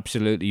it,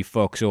 absolutely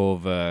fucks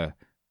over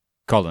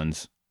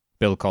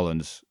Bill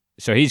Collins.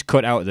 So he's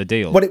cut out of the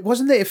deal. Well, it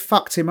wasn't that it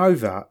fucked him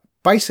over.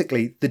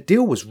 Basically, the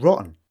deal was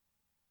rotten.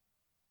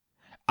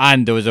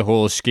 And there was a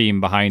whole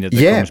scheme behind it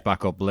that comes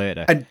back up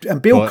later.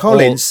 And Bill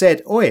Collins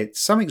said, "Oi,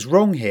 something's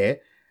wrong here."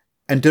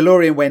 And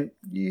DeLorean went,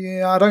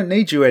 "Yeah, I don't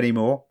need you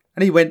anymore."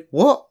 And he went,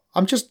 "What?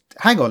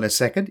 Hang on a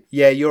second.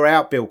 Yeah, you're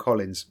out, Bill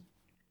Collins."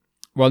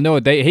 Well, no,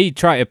 he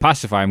tried to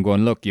pacify him,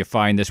 going, "Look, you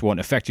find this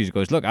won't affect you." He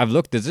goes, "Look, I've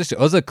looked at this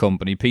other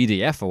company,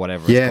 PDF or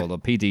whatever it's called, or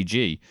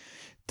PDG,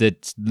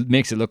 that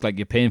makes it look like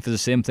you're paying for the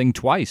same thing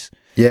twice."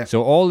 Yeah.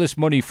 So all this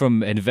money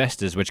from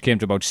investors, which came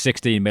to about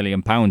 £16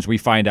 million, we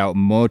find out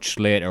much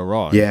later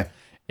on,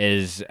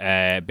 is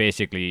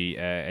basically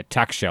a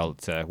tax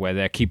shelter where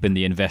they're keeping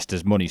the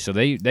investors' money. So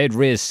they'd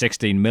raised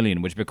 $16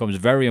 million, which becomes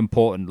very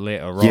important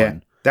later on. Yeah.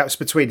 That was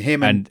between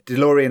him and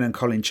DeLorean and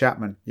Colin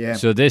Chapman. Yeah.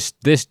 So this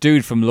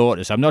dude from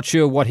Lotus, I'm not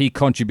sure what he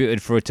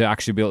contributed for it to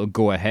actually be able to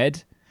go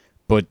ahead,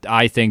 but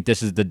I think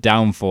this is the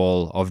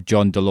downfall of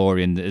John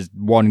DeLorean. Is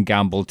one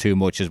gamble too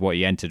much is what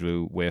he entered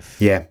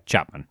with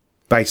Chapman.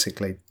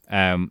 Basically.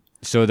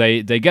 So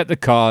they get the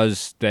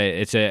cars.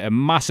 It's a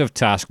massive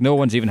task. No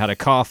one's even had a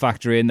car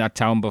factory in that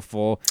town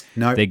before.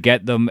 No. They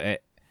get them.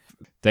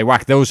 They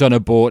whack those on a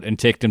boat and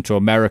take them to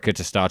America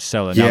to start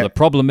selling. Yeah. Now, the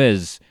problem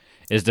is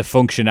the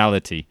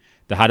functionality.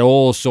 They had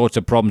all sorts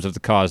of problems with the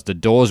cars. The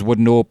doors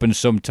wouldn't open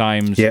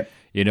sometimes. Yeah.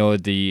 You know,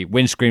 the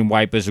windscreen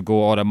wipers would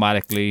go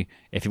automatically.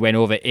 If you went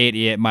over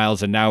 88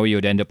 miles an hour,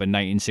 you'd end up in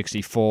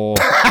 1964.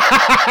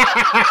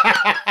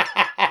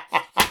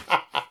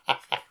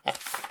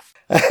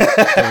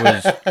 There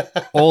was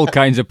all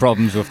kinds of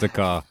problems with the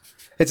car.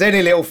 It's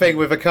any little thing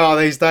with a car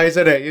these days,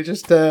 isn't it? You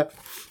just,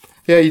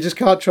 you just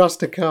can't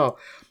trust a car.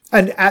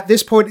 And at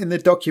this point in the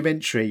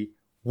documentary,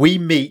 we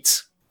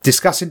meet,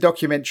 discussing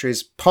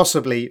documentaries,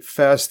 possibly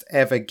first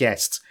ever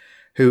guest,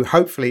 who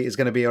hopefully is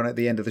going to be on at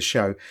the end of the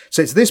show.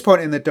 So it's this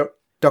point in the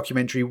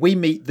documentary, we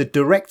meet the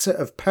director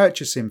of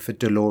purchasing for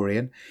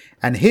DeLorean,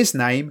 and his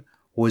name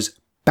was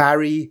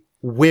Barry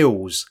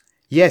Wills.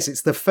 Yes,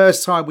 it's the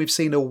first time we've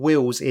seen a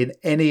Wills in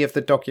any of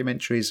the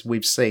documentaries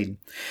we've seen.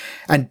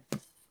 And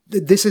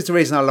this is the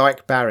reason I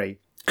like Barry,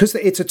 because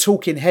it's a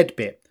talking head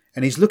bit,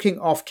 and he's looking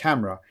off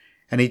camera,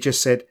 and he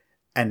just said,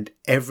 and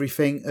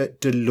everything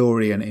at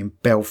DeLorean in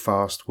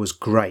Belfast was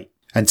great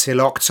until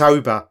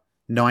October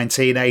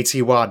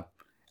 1981.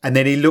 And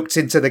then he looked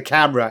into the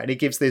camera and he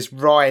gives this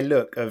wry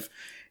look of,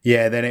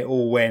 then it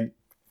all went.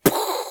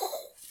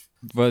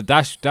 Well,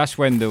 that's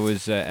when there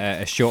was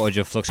a shortage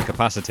of flux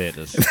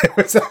capacitors.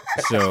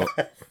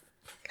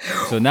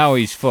 So now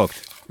he's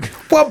fucked.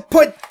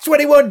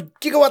 1.21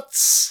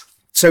 gigawatts.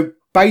 So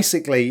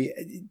basically,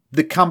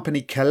 the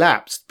company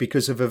collapsed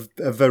because of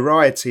a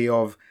variety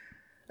of.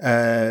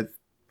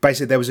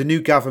 Basically, there was a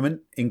new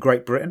government in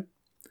Great Britain.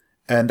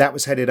 And that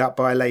was headed up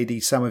by a lady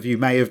some of you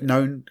may have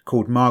known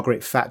called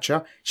Margaret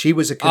Thatcher. She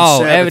was a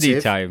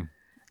conservative.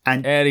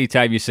 Every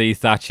time you see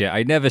Thatcher,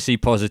 I never see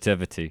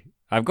positivity.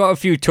 I've got a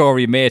few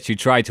Tory mates who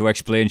tried to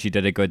explain she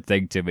did a good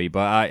thing to me, but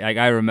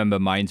I remember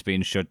mine's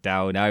being shut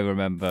down. I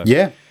remember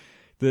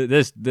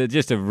there's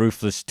just a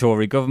ruthless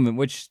Tory government,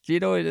 which,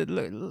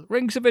 it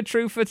rings a bit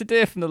true for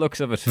today from the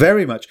looks of it.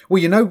 Very much.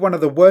 Well, one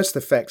of the worst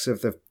effects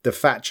of the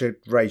Thatcher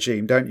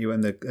regime, don't you,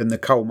 and the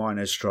coal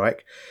miners'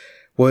 strike,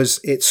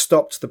 was it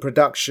stopped the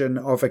production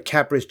of a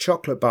Cadbury's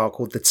chocolate bar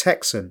called the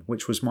Texan,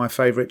 which was my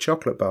favourite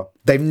chocolate bar.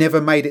 They've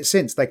never made it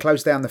since. They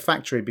closed down the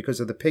factory because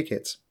of the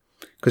pickets,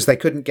 because they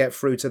couldn't get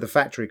through to the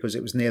factory because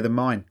it was near the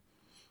mine.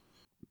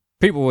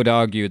 People would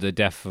argue the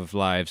death of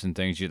lives and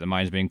things, the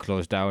mines being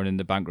closed down and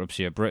the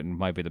bankruptcy of Britain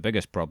might be the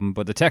biggest problem,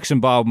 but the Texan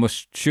bar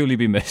must surely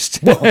be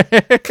missed. Well,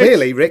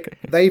 clearly, Rick,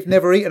 they've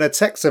never eaten a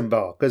Texan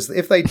bar, because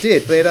if they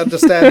did, they'd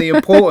understand the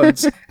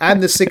importance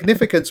and the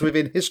significance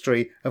within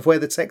history of where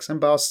the Texan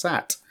bar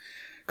sat.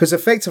 Because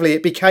effectively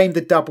it became the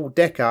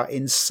double-decker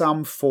in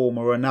some form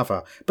or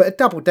another. But a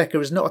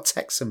double-decker is not a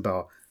Texan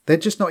bar. They're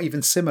just not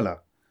even similar.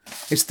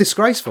 It's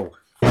disgraceful.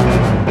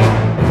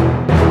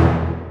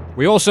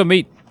 We also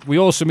meet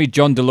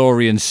John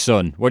DeLorean's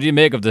son. What do you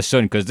make of the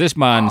son? Because this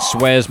man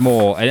swears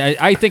more.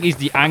 I think he's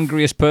the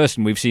angriest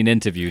person we've seen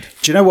interviewed.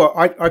 Do you know what?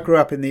 I grew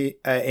up in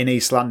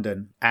East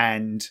London,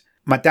 and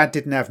my dad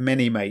didn't have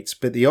many mates,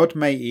 but the odd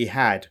mate he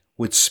had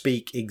would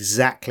speak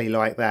exactly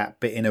like that,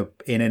 but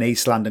in an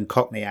East London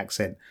Cockney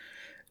accent.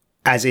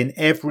 As in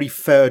every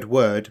third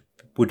word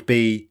would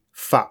be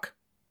fuck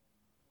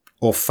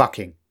or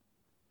fucking.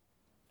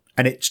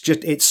 And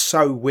it's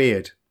so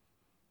weird.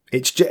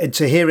 It's just,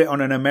 to hear it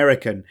on an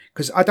American,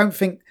 because I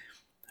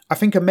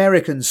think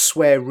Americans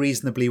swear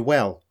reasonably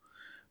well,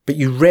 but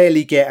you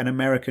rarely get an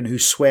American who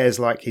swears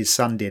like his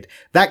son did.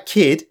 That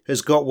kid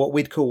has got what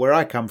we'd call, where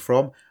I come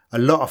from, a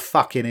lot of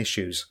fucking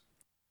issues.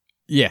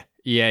 Yeah.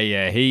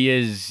 He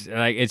is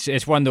like,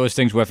 it's one of those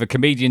things where if a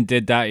comedian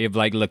did that, you'd be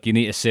like, look, you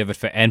need to save it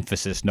for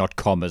emphasis, not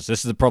commas. This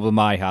is the problem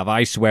I have.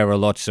 I swear a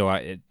lot,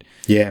 so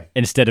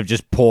instead of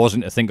just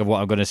pausing to think of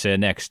what I'm going to say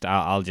next,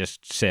 I'll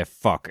just say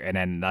fuck, and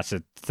then that's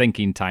a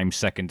thinking time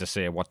second to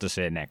say what to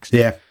say next.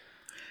 Yeah.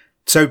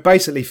 So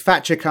basically,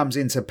 Thatcher comes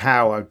into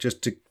power,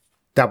 just to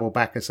double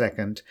back a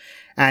second,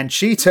 and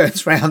she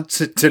turns round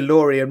to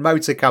DeLorean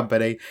Motor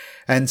Company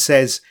and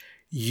says,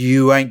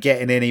 "You ain't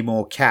getting any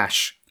more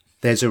cash.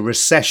 There's a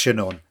recession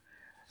on."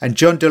 And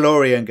John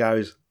DeLorean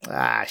goes,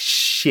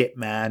 shit,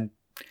 man,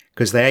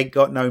 because they ain't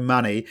got no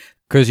money.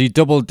 Because he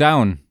doubled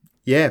down.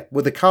 Yeah,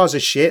 well, the cars are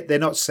shit. They're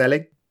not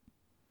selling.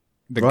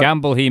 The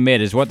gamble he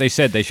made is what they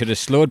said. They should have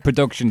slowed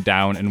production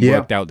down and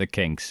worked out the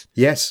kinks.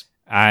 Yes.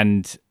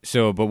 And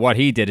so, but what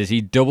he did is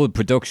he doubled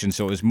production,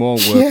 so it was more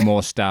work,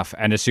 more staff,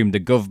 and assumed the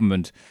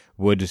government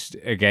would,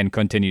 again,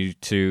 continue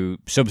to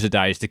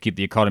subsidise to keep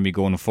the economy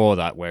going for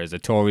that, whereas the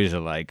Tories are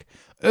like,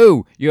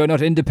 oh, you're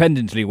not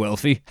independently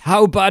wealthy.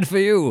 How bad for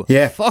you?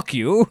 Yeah. Fuck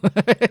you.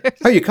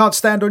 Oh, you can't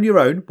stand on your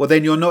own? Well,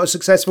 then you're not a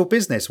successful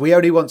business. We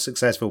only want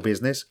successful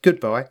business.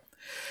 Goodbye.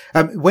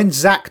 When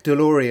Zach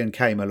DeLorean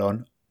came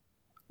along,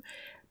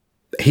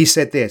 he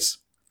said this: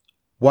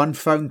 one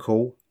phone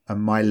call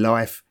and my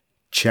life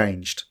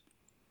changed.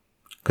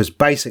 Because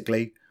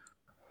basically,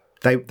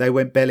 they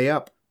went belly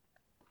up.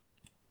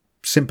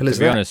 Simple as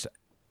that. To be honest,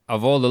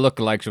 of all the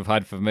lookalikes we've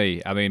had for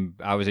me, I mean,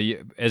 as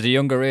a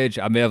younger age,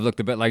 I may have looked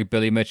a bit like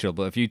Billy Mitchell,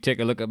 but if you take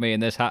a look at me in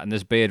this hat and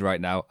this beard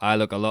right now, I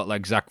look a lot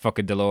like Zach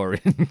fucking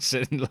DeLorean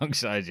sitting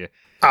alongside you.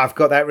 I've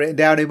got that written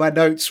down in my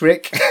notes,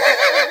 Rick.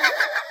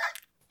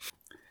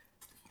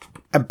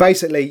 And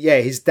basically,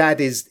 yeah, his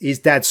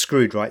dad's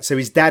screwed, right? So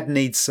his dad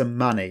needs some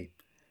money.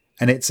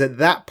 And it's at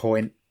that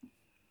point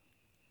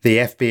the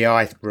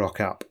FBI rock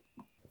up.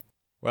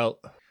 Well,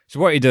 so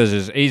what he does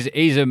is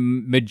he's a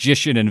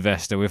magician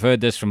investor. We've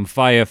heard this from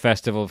Fire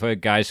Festival. We've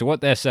heard guys. So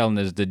what they're selling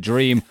is the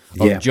dream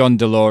of John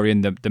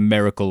DeLorean, the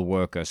miracle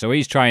worker. So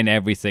he's trying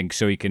everything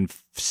so he can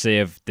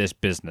save this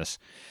business.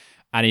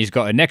 And he's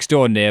got a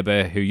next-door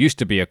neighbor who used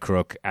to be a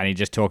crook, and he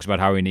just talks about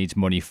how he needs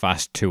money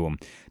fast to him.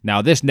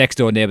 Now, this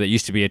next-door neighbor that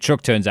used to be a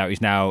crook turns out he's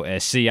now a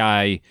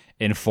CI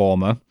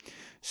informer.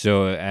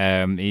 So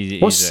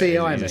what's CI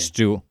he's a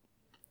stool.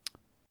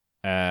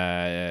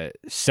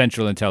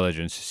 Central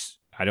Intelligence.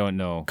 I don't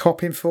know.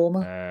 Cop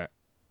informer?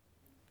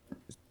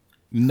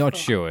 Not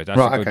sure. That's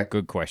a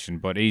good question.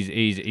 But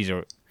he's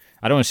a.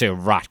 I don't want to say a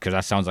rat because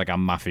that sounds like a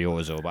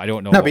mafioso. But I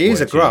don't know. No, but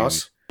he's a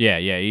grass. Yeah.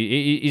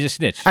 He's a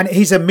snitch. And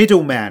he's a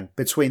middleman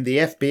between the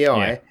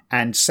FBI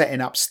and setting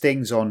up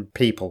stings on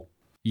people.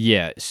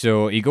 Yeah,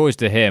 so he goes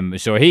to him.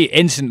 So he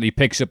instantly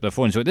picks up the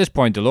phone. So at this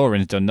point,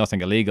 DeLorean's done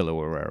nothing illegal that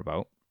we're aware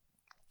about.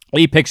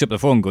 He picks up the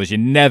phone and goes, "You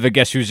never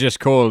guess who's just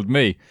called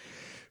me.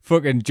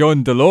 Fucking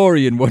John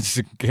DeLorean wants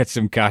to get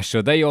some cash."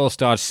 So they all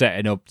start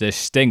setting up this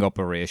sting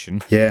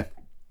operation. Yeah.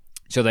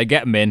 So they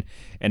get him in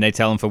and they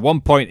tell him for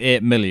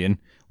 1.8 million,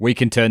 we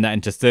can turn that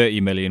into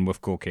 30 million with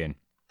cocaine.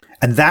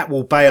 And that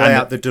will bail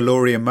out the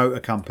DeLorean Motor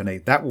Company.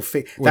 That will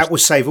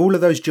save all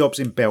of those jobs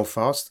in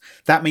Belfast.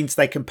 That means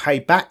they can pay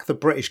back the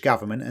British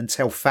government and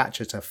tell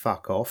Thatcher to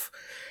fuck off.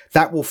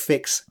 That will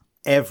fix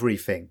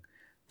everything.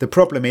 The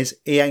problem is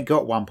he ain't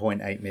got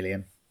 1.8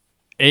 million.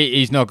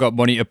 He's not got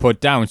money to put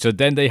down. So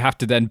then they have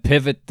to then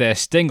pivot their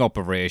sting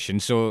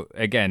operation. So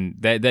again,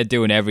 they're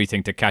doing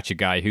everything to catch a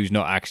guy who's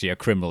not actually a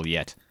criminal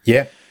yet.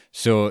 Yeah.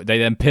 So they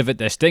then pivot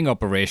their sting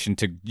operation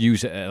to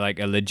use like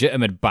a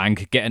legitimate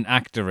bank, get an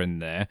actor in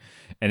there,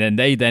 and then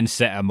they then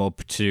set him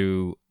up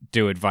to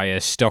do it via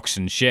stocks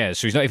and shares.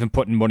 So he's not even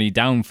putting money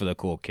down for the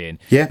cocaine.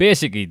 Yeah.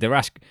 Basically, they're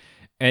asking,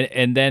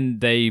 and then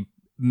they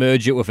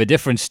merge it with a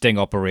different sting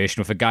operation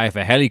with a guy with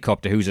a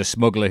helicopter who's a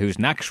smuggler who's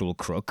an actual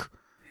crook.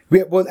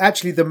 Well,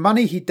 actually, the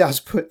money he does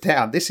put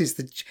down, this is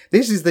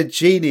the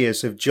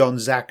genius of John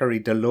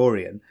Zachary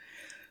DeLorean.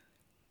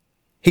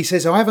 He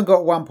says, "I haven't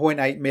got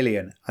 1.8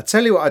 million. I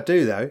tell you what I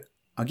do, though.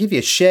 I'll give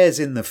you shares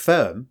in the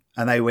firm."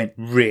 And they went,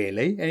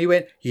 "Really?" And he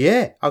went,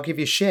 "Yeah, I'll give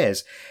you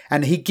shares."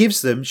 And he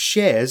gives them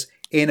shares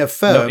in a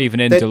firm not even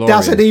in that DeLorean.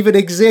 Doesn't even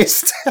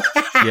exist.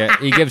 Yeah,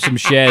 he gives them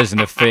shares in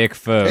a fake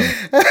firm,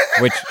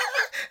 which...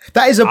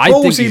 That is a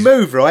ballsy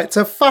move, right?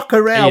 To fuck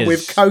around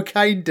with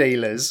cocaine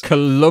dealers.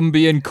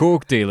 Colombian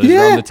coke dealers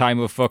around the time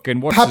of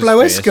fucking... Pablo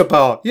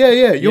Escobar. Yeah.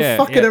 You're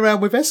fucking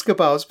around with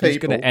Escobar's people. He's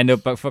going to end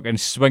up fucking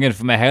swinging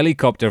from a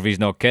helicopter if he's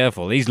not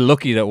careful. He's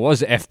lucky that it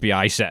was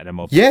FBI setting him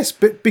up. Yes,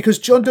 but because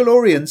John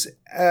DeLorean's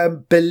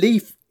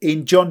belief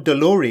in John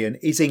DeLorean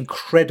is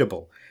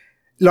incredible.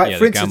 Like,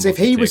 for instance, if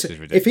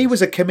he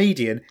was a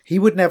comedian, he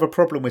wouldn't have a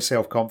problem with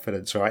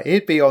self-confidence, right?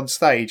 He'd be on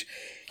stage.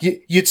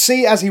 You'd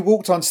see, as he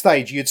walked on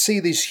stage, you'd see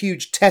these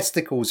huge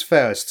testicles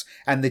first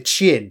and the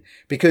chin,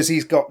 because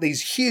he's got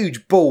these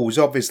huge balls,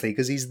 obviously,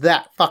 because he's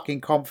that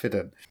fucking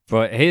confident.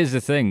 But here's the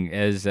thing,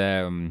 is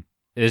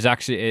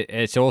actually,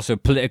 it's also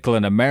political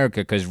in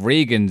America, because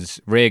Reagan's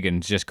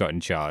just got in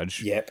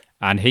charge. Yep.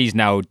 And he's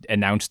now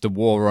announced the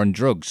war on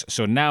drugs.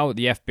 So now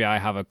the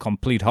FBI have a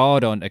complete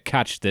hard-on to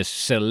catch this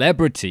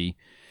celebrity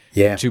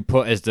to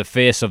put as the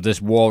face of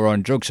this war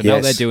on drugs. So now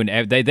they're doing...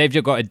 They've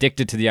just got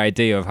addicted to the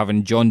idea of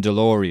having John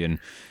DeLorean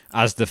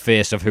as the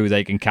face of who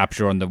they can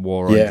capture on the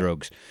war on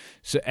drugs.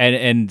 So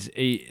they're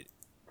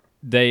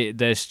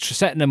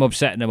setting him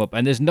up,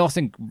 and there's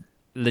nothing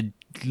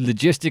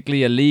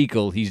logistically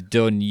illegal he's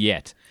done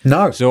yet.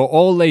 No. So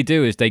all they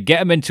do is they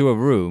get him into a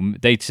room.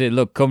 They say,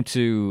 "Look, come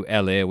to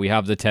LA. We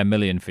have the 10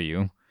 million for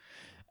you."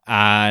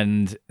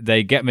 And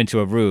they get him into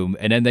a room,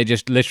 and then they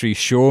just literally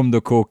show him the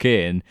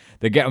cocaine.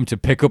 They get him to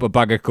pick up a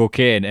bag of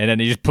cocaine, and then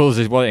he just pulls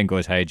his wallet and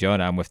goes, "Hey, John,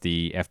 I'm with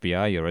the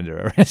FBI. You're under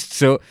arrest."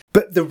 So,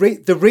 but the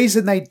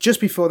reason just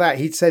before that,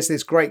 he says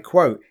this great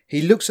quote.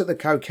 He looks at the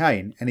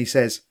cocaine and he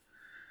says,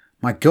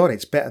 "My God,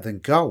 it's better than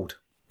gold,"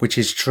 which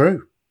is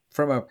true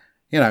from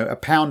a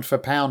pound for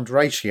pound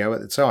ratio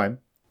at the time.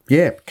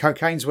 Yeah,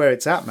 cocaine's where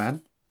it's at,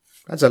 man.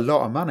 That's a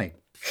lot of money.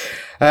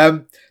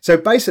 So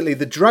basically,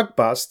 the drug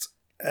bust.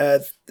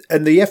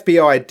 And the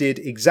FBI did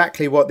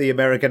exactly what the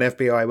American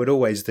FBI would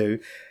always do.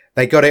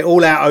 They got it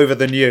all out over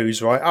the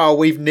news, right? "Oh,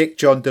 we've nicked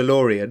John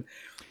DeLorean."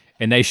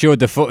 And they showed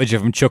the footage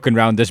of him chucking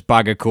around this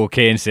bag of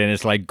cocaine, saying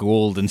it's like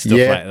gold and stuff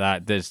like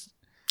that.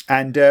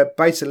 And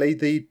basically,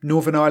 the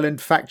Northern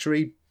Ireland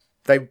factory,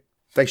 they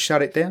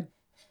shut it down.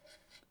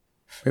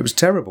 It was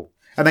terrible.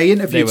 And they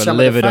interviewed some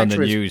of the factories. They were livid on the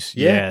news.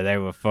 Yeah, they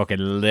were fucking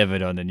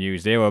livid on the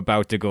news. They were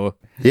about to go.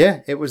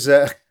 Yeah, it was...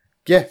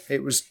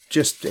 it was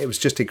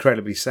just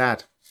incredibly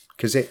sad,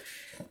 because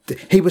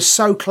he was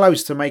so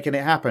close to making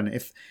it happen.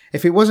 If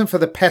it wasn't for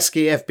the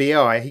pesky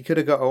FBI, he could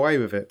have got away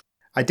with it.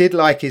 I did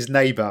like his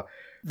neighbour.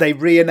 They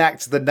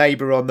reenact the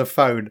neighbour on the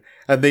phone,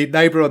 and the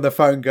neighbour on the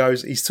phone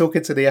goes, he's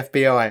talking to the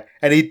FBI,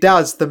 and he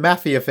does the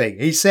mafia thing.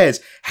 He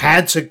says,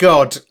 hand to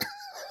God.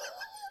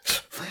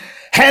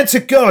 Hand to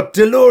God,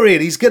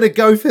 DeLorean, he's going to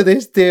go for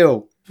this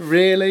deal.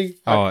 Really?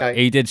 Oh, Okay.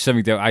 he did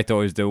something that I thought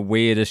was the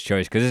weirdest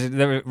choice, because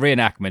they're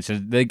reenactments,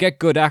 and they get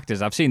good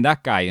actors. I've seen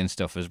that guy in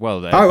stuff as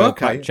well.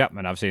 Okay.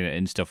 Chapman, I've seen it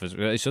in stuff as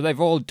well. So they've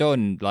all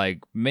done like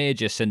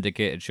major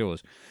syndicated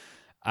shows.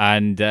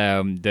 And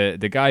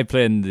the guy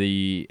playing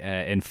the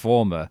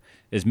informer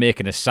is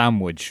making a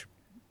sandwich,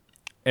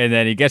 and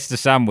then he gets the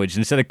sandwich,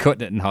 instead of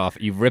cutting it in half,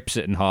 he rips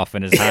it in half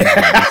in his hand.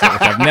 Which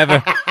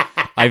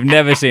I've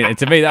never seen it. And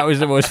to me, that was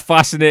the most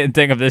fascinating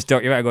thing of this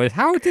documentary. I go,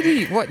 how did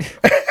he? What?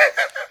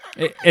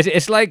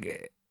 It's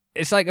like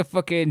a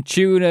fucking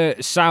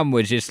tuna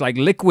sandwich. It's like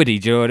liquidy.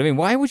 Do you know what I mean?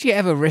 Why would you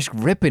ever risk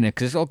ripping it?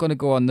 Because it's all going to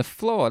go on the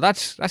floor.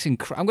 That's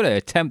incredible. I'm going to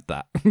attempt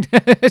that.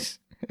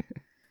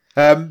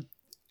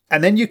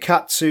 And then you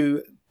cut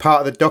to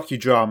part of the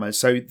docudrama.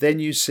 So then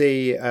you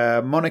see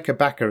Monica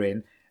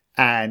Baccarin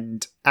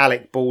and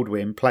Alec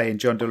Baldwin playing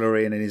John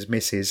DeLorean and his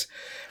missus.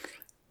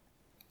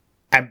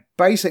 And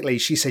basically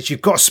she says,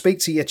 you've got to speak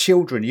to your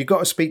children. You've got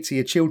to speak to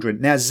your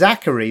children. Now,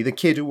 Zachary, the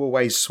kid who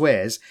always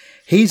swears,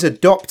 he's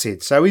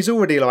adopted. So he's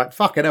already like,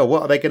 fucking hell,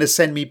 what are they going to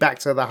send me back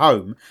to the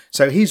home?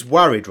 So he's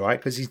worried, right?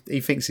 Because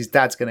he thinks his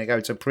dad's going to go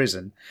to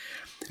prison.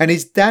 And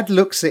his dad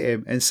looks at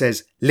him and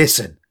says,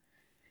 listen,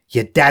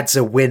 your dad's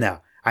a winner.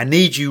 I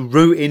need you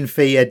rooting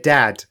for your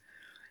dad.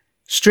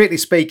 Strictly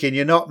speaking,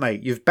 you're not,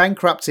 mate. You've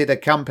bankrupted a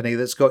company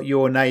that's got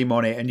your name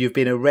on it, and you've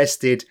been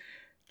arrested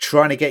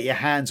trying to get your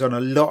hands on a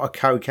lot of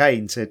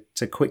cocaine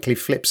to quickly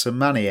flip some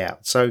money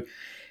out. So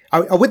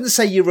I wouldn't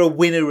say you're a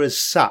winner as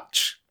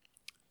such.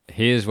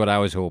 Here's what I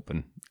was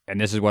hoping, and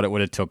this is what it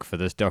would have took for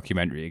this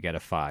documentary to get a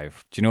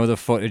 5. Do you know the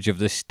footage of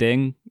the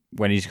Sting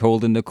when he's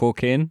holding the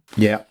cocaine?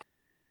 Yeah.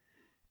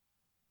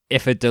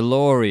 If a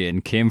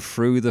DeLorean came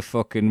through the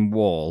fucking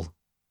wall,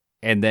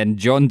 and then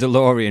John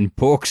DeLorean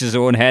pokes his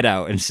own head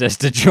out and says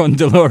to John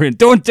DeLorean,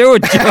 don't do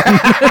it, John.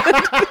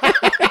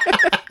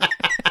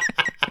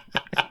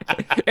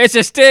 It's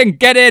a Sting,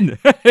 get in.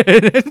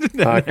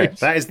 Okay,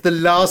 that is the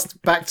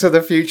last Back to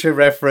the Future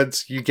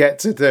reference you get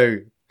to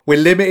do. We're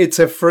limited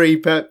to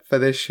 3 for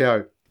this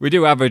show. We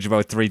do average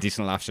about 3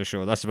 decent laughs a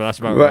show. That's about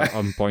Right.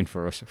 on point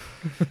for us.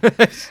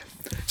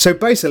 So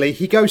basically,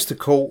 he goes to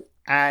court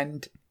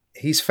and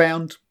he's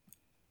found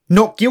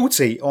not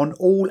guilty on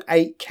all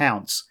 8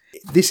 counts.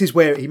 This is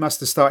where he must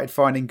have started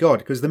finding God,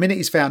 because the minute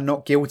he's found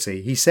not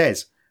guilty, he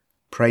says,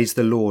 praise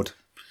the Lord.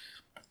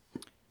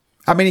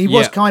 I mean, he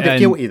was kind of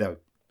guilty, though.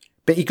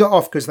 But he got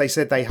off because they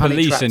said they honey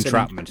Police trapped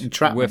entrapment.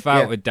 him.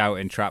 Without a doubt,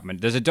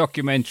 entrapment. There's a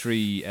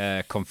documentary,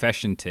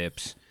 Confession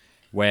Tapes,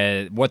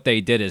 where what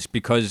they did is,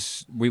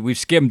 because we've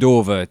skimmed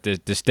over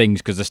the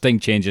stings, because the sting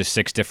changes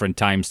 6 different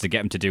times to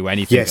get him to do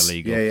anything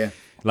illegal. Yeah.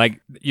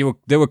 Like,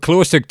 they were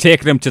close to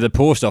taking him to the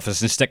post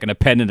office and sticking a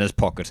pen in his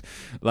pocket.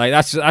 Like,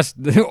 that's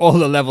all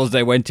the levels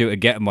they went to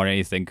get him on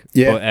anything.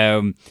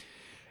 Yeah.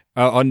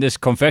 But on this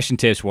Confession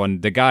Tapes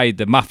one, the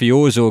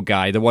mafioso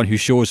guy, the one who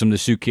shows him the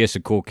suitcase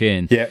of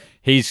cocaine,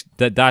 he's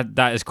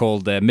that is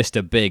called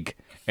Mr. Big.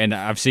 And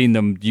I've seen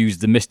them use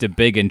the Mr.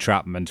 Big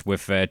entrapment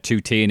with 2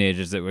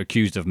 teenagers that were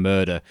accused of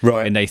murder.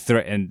 Right. And they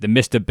threaten the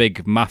Mr.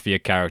 Big mafia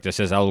character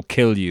says, "I'll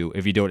kill you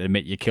if you don't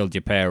admit you killed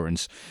your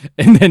parents."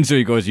 And then so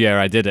he goes, "Yeah,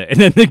 I did it." And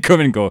then they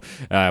come and go,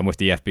 "I'm with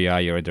the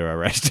FBI. You're under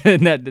arrest."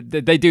 And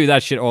they do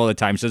that shit all the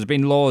time. So there's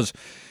been laws.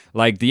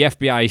 Like, the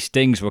FBI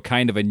stings were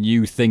kind of a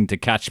new thing to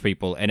catch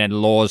people, and then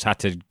laws had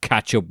to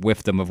catch up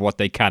with them of what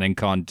they can and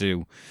can't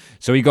do.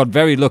 So he got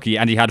very lucky,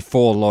 and he had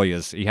 4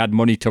 lawyers. He had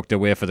money tucked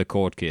away for the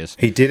court case.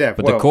 He did have,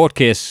 but the court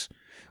case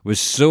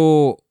was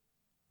so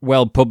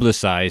well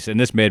publicized, and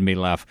this made me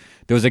laugh.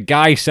 There was a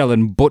guy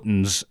selling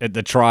buttons at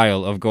the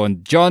trial of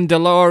going, John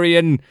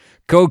DeLorean,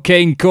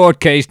 cocaine court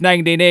case,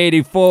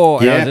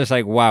 1984. And I was just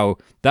like, wow,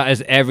 that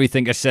is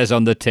everything it says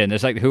on the tin.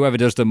 It's like whoever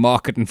does the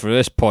marketing for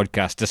this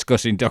podcast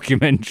discussing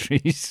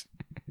documentaries.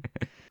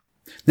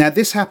 Now,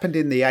 this happened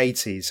in the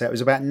 80s. So it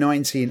was about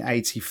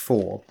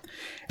 1984.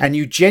 And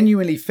you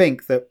genuinely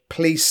think that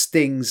police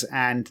stings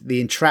and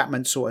the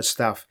entrapment sort of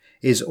stuff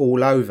is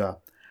all over.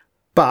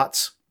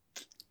 But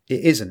it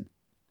isn't.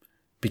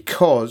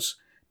 Because,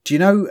 do you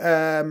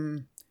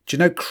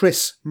know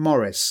Chris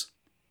Morris?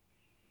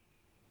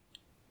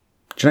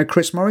 Do you know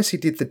Chris Morris? He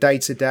did the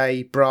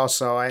Day-to-Day,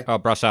 Brass Eye. Oh,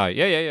 Brass Eye.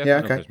 Yeah.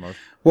 Yeah, okay.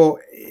 Well,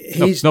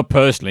 he's... Not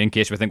personally, in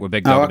case we think we're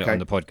big dogging it on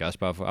the podcast,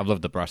 but I've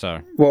loved the Brass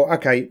Eye. Well,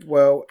 okay.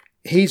 Well,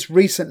 he's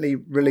recently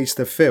released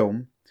a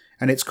film,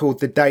 and it's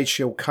called The Day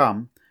Shall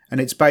Come, and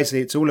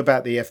it's all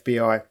about the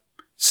FBI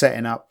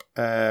setting up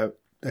a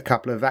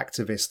couple of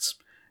activists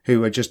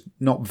who are just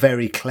not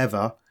very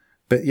clever.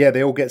 But yeah,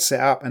 they all get set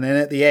up, and then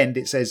at the end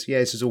it says, "Yeah,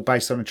 this is all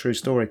based on a true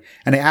story,"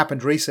 and it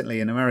happened recently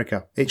in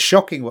America. It's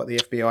shocking what the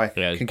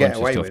FBI can get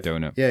away with.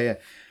 Doing it. Yeah.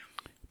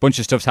 Bunch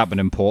of stuff's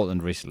happened in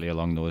Portland recently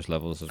along those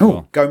levels as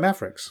well. Go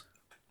Mavericks!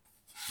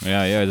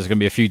 Yeah. There's going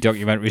to be a few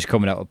documentaries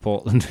coming out of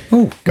Portland.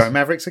 Oh, go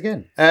Mavericks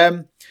again.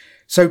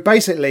 So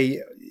basically,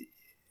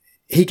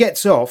 he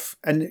gets off,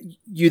 and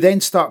you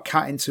then start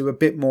cutting to a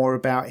bit more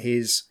about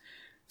his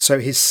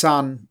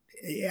son,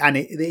 and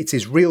it's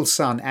his real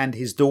son and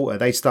his daughter.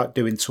 They start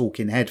doing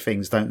talking head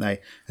things, don't they?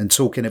 And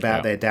talking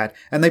about their dad.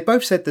 And they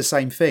both said the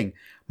same thing.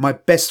 My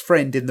best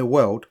friend in the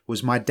world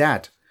was my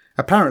dad.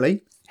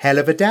 Apparently, hell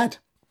of a dad.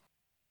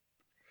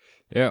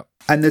 Yeah.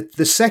 And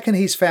the second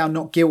he's found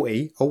not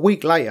guilty, a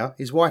week later,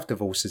 his wife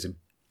divorces him.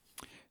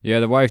 Yeah,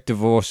 the wife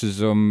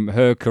divorces him.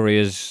 Her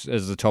career as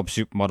the top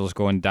supermodel's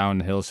going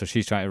downhill, so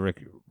she's trying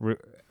to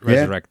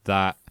resurrect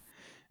that.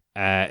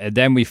 And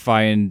then we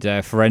find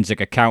forensic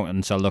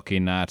accountants are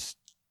looking at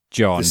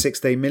John. The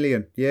 16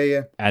 million.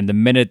 Yeah. And the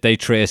minute they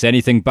trace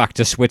anything back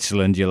to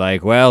Switzerland, you're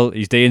like, well,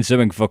 he's doing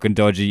something fucking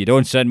dodgy. You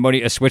don't send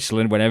money to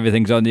Switzerland when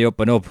everything's on the up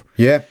and up.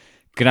 Yeah.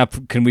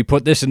 Can we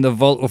put this in the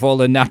vault with all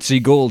the Nazi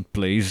gold,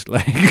 please?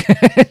 Like,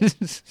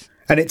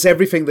 and it's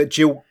everything that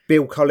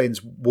Bill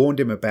Collins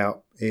warned him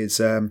about.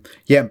 Is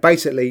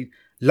basically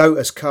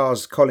Lotus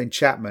Cars, Colin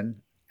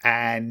Chapman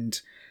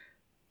and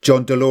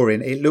John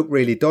DeLorean. It looked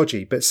really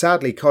dodgy, but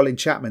sadly, Colin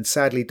Chapman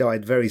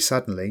died very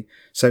suddenly,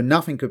 so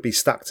nothing could be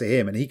stuck to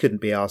him, and he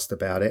couldn't be asked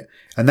about it,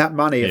 and that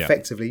money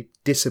effectively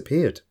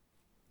disappeared.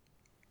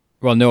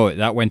 Well, no,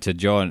 that went to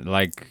John.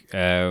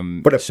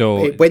 But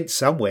it went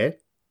somewhere.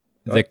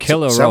 The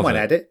killer someone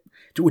of had it.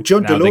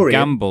 John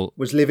DeLorean the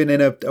was living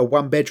in a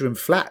 1-bedroom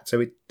flat,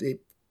 so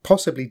it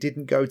possibly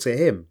didn't go to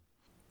him.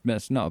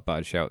 That's not a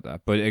bad shout,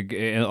 that. But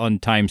on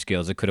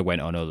timescales, it could have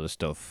went on other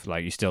stuff.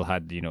 Like, you still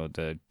had,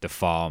 the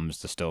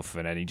farms, the stuff,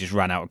 and then he just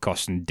ran out of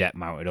cost and debt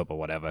mounted up or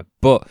whatever.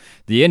 But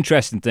the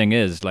interesting thing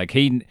is, like,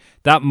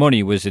 that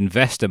money was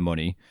investor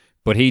money,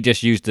 but he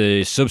just used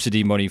the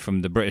subsidy money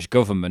from the British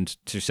government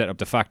to set up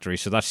the factory.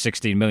 So that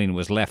 16 million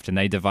was left, and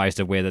they devised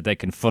a way that they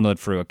can funnel it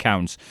through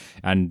accounts,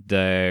 and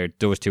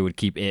those two would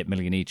keep 8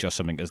 million each or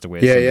something, as the way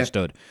it's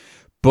understood.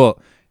 But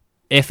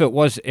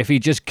if he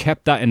just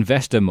kept that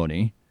investor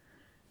money,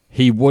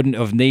 he wouldn't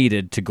have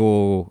needed to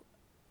go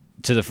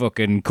to the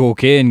fucking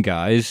cocaine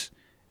guys.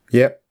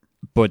 Yep.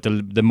 But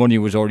the money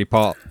was already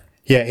part.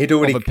 Yeah, he'd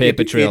already of a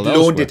paper trail. He'd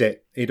laundered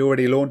it. He'd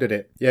already laundered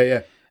it.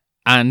 Yeah.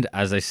 And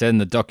as I said in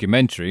the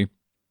documentary,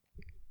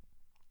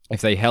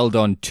 if they held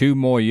on 2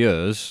 more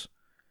years,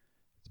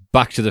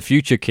 Back to the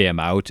Future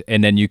came out,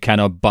 and then you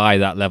cannot buy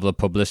that level of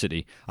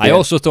publicity. Yeah. I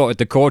also thought at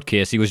the court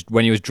case,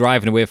 when he was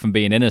driving away from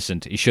being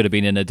innocent, he should have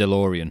been in a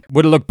DeLorean.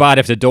 Would have looked bad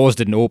if the doors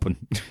didn't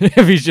open.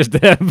 If he's just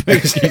there.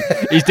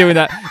 He's doing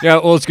that.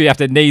 Old school, you have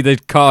to knee the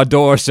car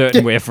door a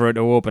certain way for it to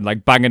open,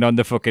 like banging on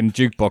the fucking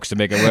jukebox to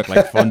make it work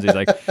like Fonzie.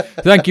 Like,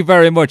 thank you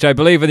very much. I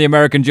believe in the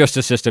American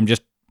justice system.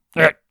 Just...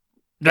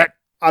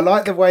 I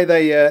like the way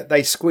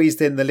they squeezed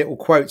in the little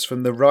quotes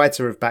from the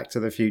writer of Back to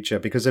the Future,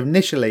 because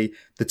initially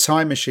the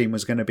time machine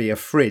was going to be a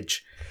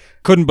fridge.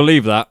 Couldn't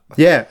believe that.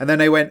 Yeah, and then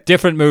they went...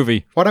 Different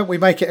movie. Why don't we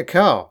make it a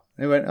car?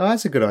 They went, oh,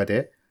 that's a good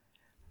idea.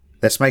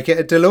 Let's make it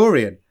a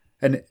DeLorean.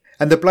 And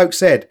the bloke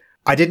said,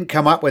 I didn't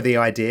come up with the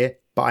idea,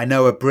 but I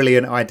know a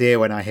brilliant idea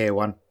when I hear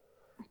one.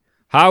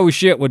 How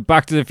shit would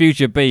Back to the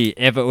Future be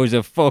if it was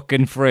a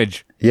fucking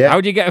fridge? Yeah.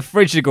 How do you get a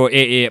fridge to go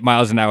 88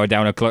 miles an hour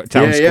down a town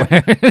square?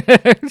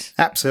 Yeah.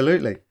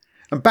 Absolutely.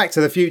 And Back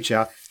to the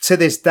Future, to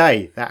this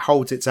day, that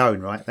holds its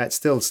own, right? That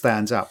still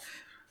stands up.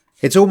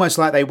 It's almost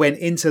like they went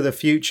into the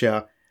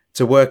future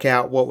to work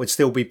out what would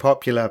still be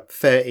popular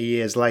 30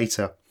 years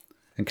later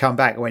and come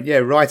back and went, yeah,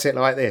 write it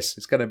like this.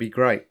 It's going to be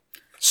great.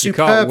 You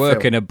can't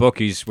work in a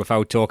bookies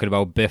without talking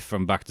about Biff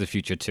from Back to the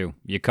Future 2.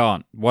 You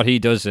can't. What he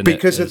does in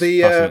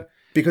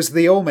because of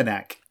the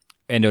almanac.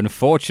 And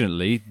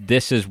unfortunately,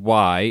 this is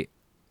why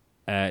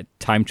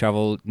time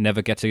travel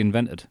never gets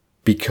invented.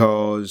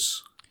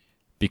 Because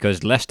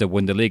Leicester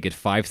won the league at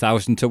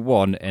 5,000 to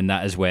 1, and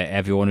that is where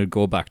everyone would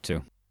go back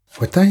to.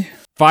 Would they?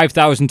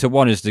 5,000 to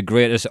 1 is the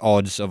greatest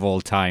odds of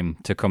all time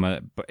to come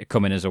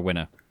in as a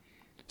winner.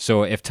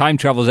 So if time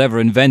travel's ever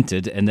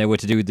invented and they were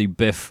to do the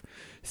Biff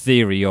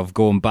theory of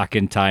going back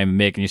in time and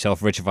making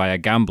yourself rich via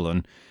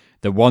gambling,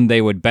 the one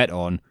they would bet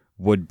on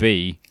would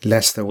be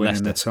Leicester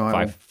winning the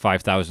title.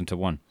 5,000 to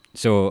 1.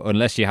 So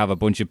unless you have a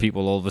bunch of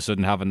people all of a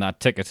sudden having that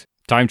ticket,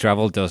 time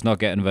travel does not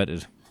get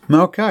invented.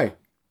 Okay.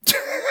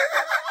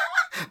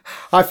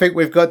 I think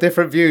we've got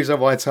different views on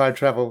why time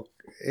travel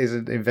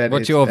isn't invented.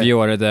 What's your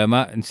view on it there,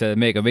 Matt? Instead of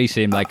making me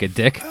seem like a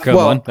dick, come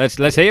on,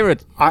 let's hear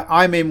it.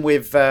 I'm in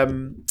with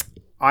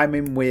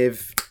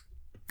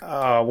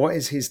what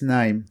is his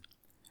name?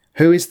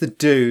 Who is the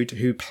dude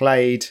who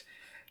played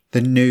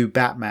the new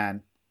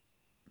Batman?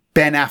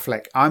 Ben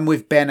Affleck. I'm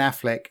with Ben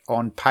Affleck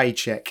on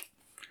Paycheck.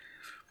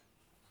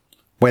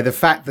 Where the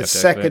fact the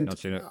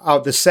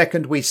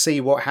second we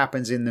see what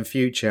happens in the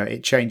future,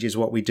 it changes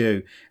what we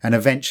do, and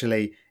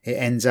eventually it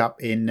ends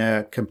up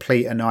in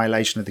complete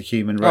annihilation of the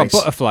human race. Oh,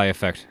 butterfly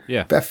effect,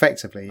 yeah.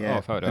 Effectively,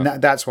 yeah.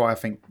 And that's why I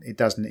think it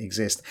doesn't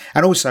exist.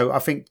 And also, I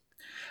think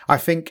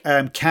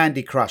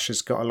Candy Crush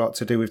has got a lot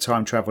to do with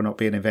time travel not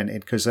being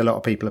invented, because a lot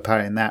of people are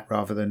playing that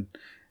rather than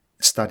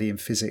studying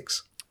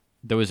physics.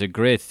 there was a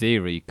great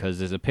theory because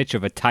there's a picture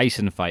of a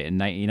Tyson fight in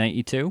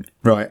 1992,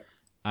 Right.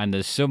 and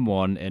there's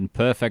someone in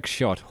perfect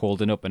shot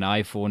holding up an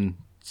iPhone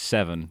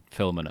 7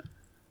 filming it.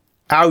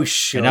 Oh, And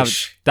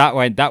shush. that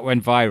went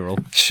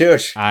viral.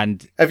 Shush.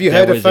 And Have you there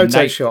heard of was a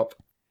Photoshop?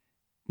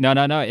 No. In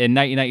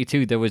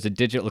 1992, there was a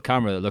digital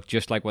camera that looked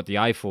just like what the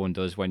iPhone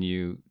does when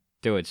you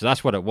do it. So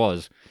that's what it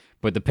was.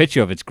 But the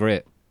picture of it's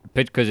great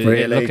because it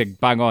Really? looked like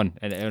bang on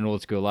in an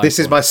old school iPhone. This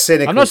is my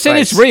cynical I'm not saying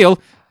face. it's real.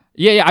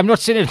 Yeah, I'm not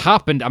saying it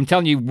happened. I'm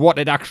telling you what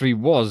it actually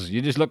was.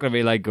 You're just looking at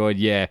me like going,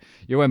 yeah,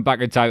 you went back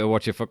in time to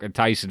watch a fucking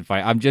Tyson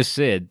fight. I'm just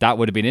saying that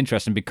would have been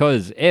interesting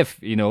because if,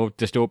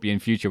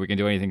 dystopian future, we can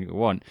do anything we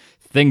want.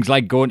 Things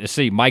like going to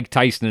see Mike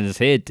Tyson in his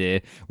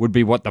heyday would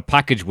be what the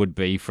package would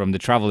be from the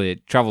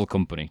travel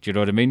company. Do you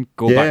know what I mean?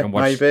 Go Yeah, back and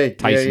watch maybe.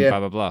 Tyson, Yeah. blah,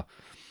 blah, blah.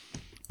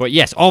 But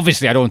yes,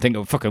 obviously, I don't think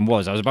it fucking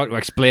was. I was about to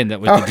explain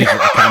that with the digital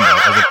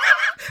camera.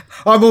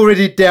 I'm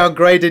already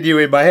downgrading you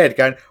in my head,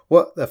 going,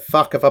 what the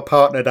fuck have I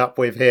partnered up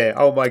with here?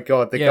 Oh my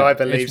God, the guy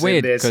believes it's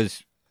weird in this.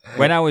 because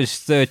when I was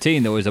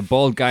 13, there was a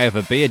bald guy with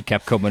a beard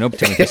kept coming up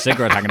to me with a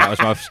cigarette hanging out his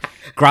mouth,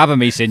 grabbing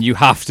me saying, "You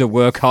have to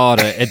work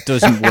harder. It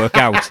doesn't work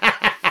out."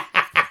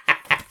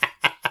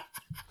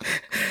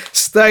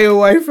 Stay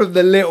away from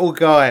the little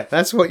guy.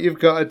 That's what you've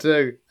got to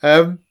do.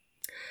 And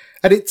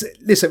it's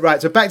listen, right.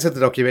 So back to the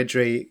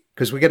documentary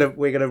because we're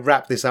gonna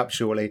wrap this up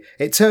shortly.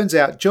 It turns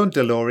out John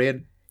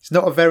DeLorean is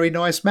not a very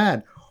nice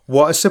man.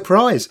 What a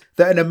surprise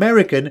that an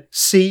American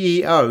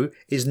CEO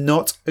is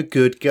not a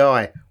good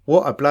guy.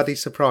 What a bloody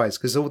surprise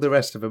because all the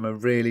rest of them are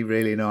really,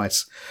 really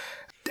nice.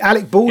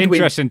 Alec Baldwin.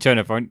 Interesting turn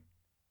of point.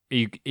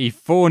 He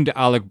phoned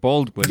Alec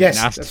Baldwin Yes,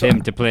 and asked that's him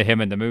right. to play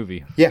him in the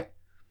movie, Yeah,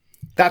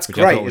 that's which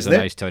I great, thought was isn't a it?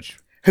 nice touch.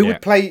 Who Yeah.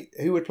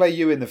 would play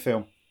you in the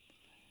film?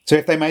 So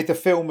if they made the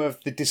film of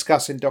the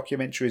Discussing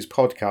Documentaries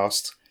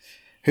podcast,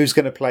 who's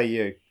going to play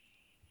you?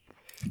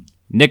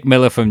 Nick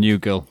Miller from New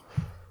Girl.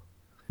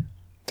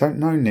 Don't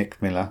know Nick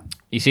Miller.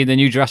 You see the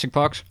new Jurassic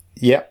Parks?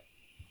 Yep.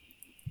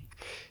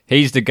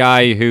 He's the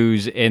guy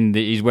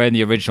he's wearing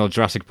the original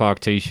Jurassic Park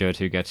T-shirt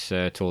who gets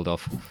told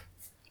off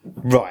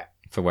Right.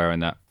 for wearing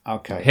that.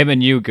 Okay. Him and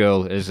New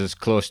Girl is as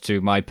close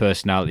to my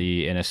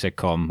personality in a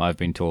sitcom I've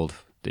been told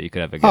that you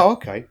could ever get. Oh,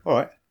 okay. All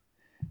right.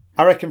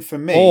 I reckon for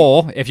me.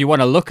 Or if you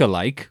want to look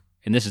alike,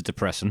 and this is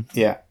depressing,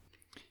 Yeah.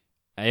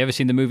 have you ever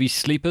seen the movie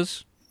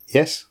Sleepers?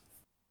 Yes.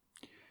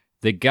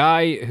 The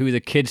guy who the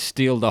kids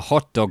steal the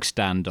hot dog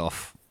stand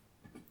off.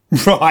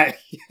 Right.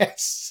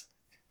 Yes.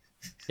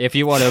 If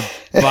you want to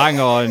bang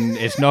on,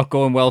 it's not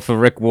going well for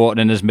Rick Wharton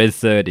in his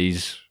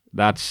mid-30s.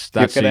 That's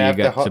You're who going to you have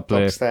the get to hot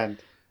play. dog stand.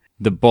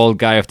 The bald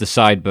guy with the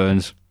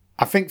sideburns.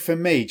 I think for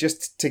me,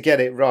 just to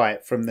get it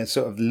right from the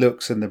sort of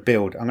looks and the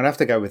build, I'm going to have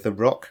to go with The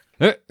Rock.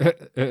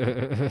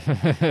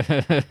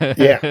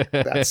 Yeah,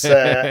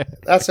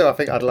 that's who I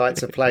think I'd like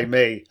to play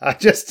me.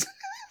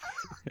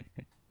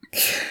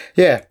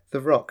 Yeah, The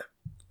Rock.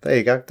 There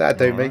you go. That'd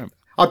do me. right.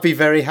 I'd be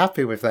very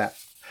happy with that.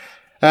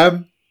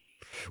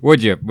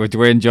 Would you? With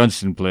Dwayne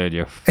Johnson played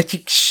you?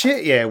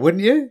 Shit, yeah,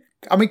 wouldn't you?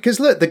 I mean, because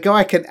look, the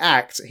guy can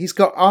act. He's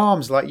got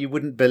arms like you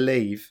wouldn't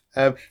believe.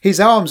 His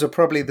arms are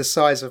probably the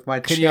size of my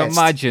chest. Can you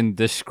imagine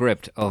the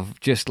script of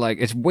just like,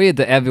 it's weird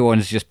that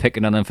everyone's just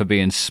picking on him for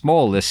being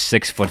small, this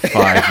 6'5"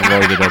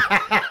 roided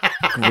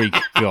up Greek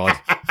god.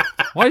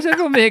 Why is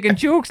everyone making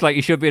jokes like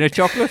he should be in a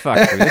chocolate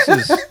factory?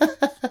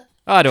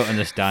 I don't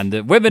understand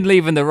it. Women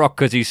leaving The Rock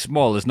because he's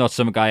small is not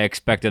some guy I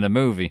expect in a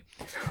movie.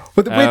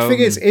 But the weird thing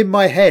is, in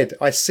my head,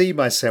 I see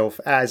myself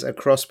as a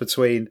cross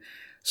between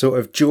sort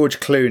of George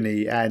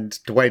Clooney and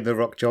Dwayne The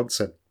Rock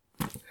Johnson.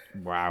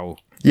 Wow.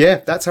 Yeah,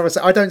 that's how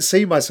I don't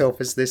see myself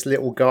as this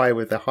little guy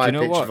with the you know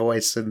high-pitched what?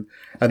 voice and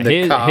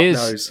the cut-up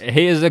nose.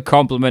 Here's a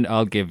compliment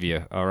I'll give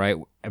you, all right?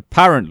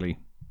 Apparently,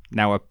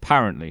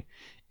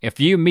 if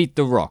you meet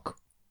The Rock,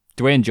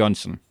 Dwayne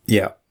Johnson,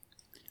 Yeah.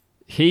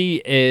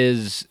 he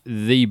is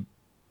the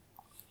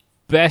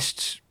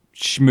best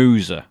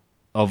schmoozer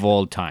of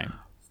all time.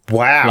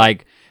 Wow.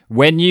 Like,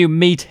 when you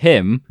meet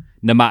him,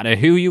 no matter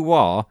who you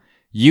are,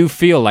 you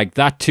feel like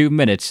that 2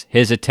 minutes,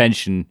 his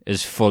attention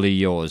is fully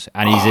yours,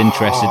 and he's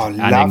interested and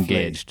lovely.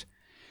 engaged.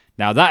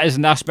 Now, that is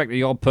an aspect of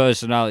your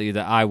personality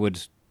that I would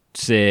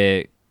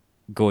say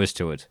goes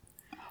to it.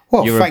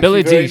 well, your thank you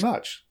very abilities-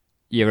 much.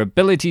 Your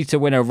ability to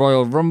win a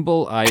Royal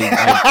Rumble, I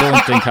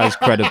don't think has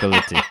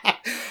credibility.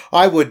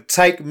 I would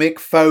take Mick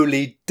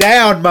Foley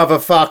down,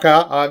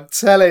 motherfucker. I'm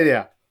telling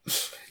you.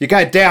 You're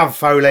going down,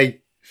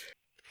 Foley.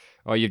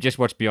 Oh, you've just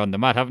watched Beyond the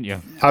Mat, haven't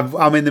you?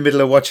 I'm in the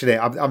middle of watching it.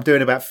 I'm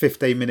doing about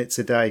 15 minutes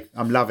a day.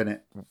 I'm loving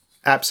it.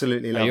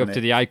 Absolutely Are loving you up it. to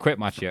the I Quit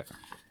match yet?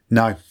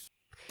 No.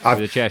 With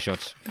the chair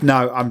shots?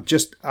 No, I'm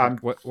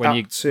When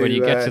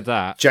you get to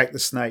that, Jake the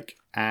Snake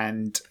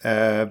and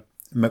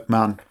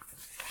McMahon,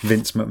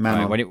 Vince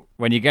McMahon. right,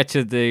 when you get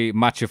to the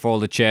match of all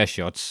the chair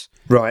shots,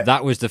 Right.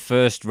 that was the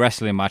first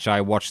wrestling match I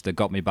watched that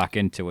got me back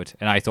into it,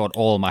 and I thought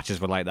all matches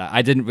were like that.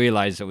 I didn't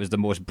realize it was the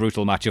most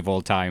brutal match of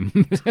all time.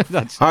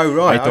 Oh,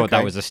 right, I thought that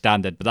okay. was a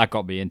standard, but that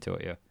got me into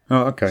it. Yeah.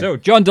 Oh, okay. So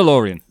John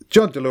DeLorean.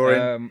 John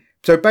DeLorean.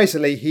 So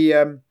basically,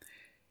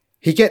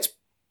 he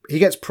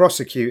gets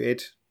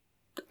prosecuted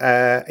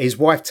his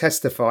wife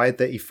testified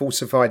that he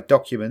falsified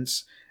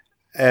documents.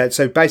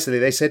 So basically,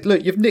 they said,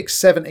 "Look, you've nicked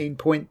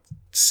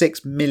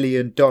 $17.6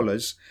 million,"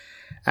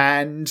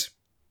 and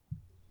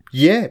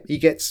yeah, he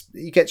gets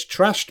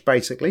trashed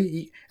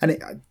basically.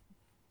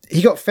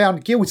 He got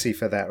found guilty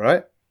for that,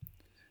 right?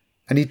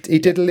 And he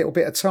did a little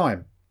bit of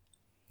time.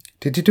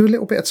 Did he do a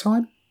little bit of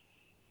time?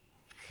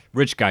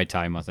 Rich guy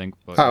time, I think.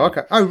 But, oh,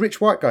 okay. Oh, rich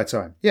white guy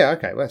time. Yeah,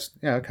 okay. Well,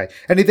 okay.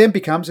 And he then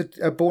becomes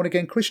a born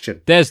again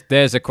Christian.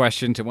 There's a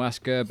question to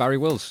ask Barry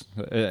Wills,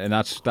 and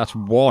that's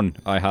one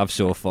I have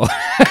so far.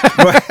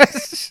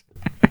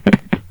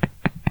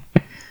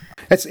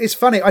 It's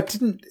funny.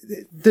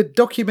 The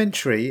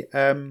documentary.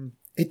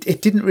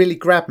 It didn't really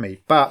grab me,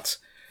 but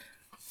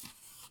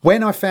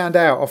when I found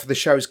out off the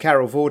show's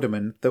Carol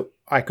Vorderman that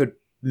I could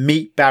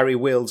meet Barry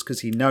Wills because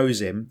he knows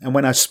him, and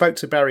when I spoke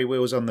to Barry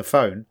Wills on the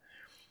phone.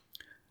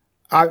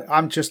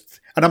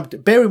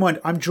 Bear in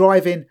mind, I'm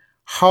driving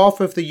half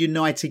of the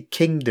United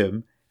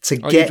Kingdom to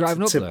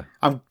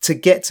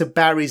get to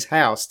Barry's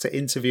house to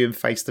interview him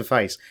face to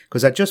face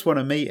because I just want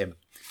to meet him.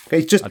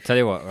 I'll tell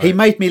you what, right? He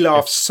made me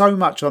laugh so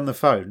much on the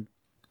phone.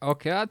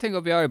 Okay, I think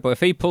it'll be alright. But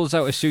if he pulls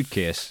out a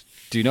suitcase,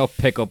 do not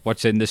pick up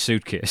what's in the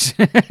suitcase.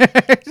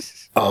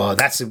 Oh,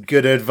 that's some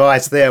good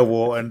advice there,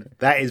 Wharton.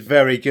 That is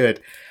very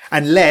good.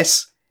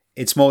 Unless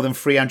it's more than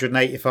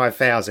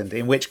 385,000,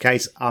 in which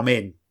case I'm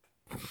in.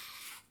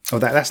 Oh,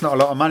 that's not a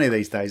lot of money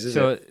these days, is it?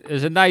 So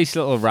there's a nice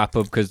little wrap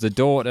up because the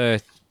daughter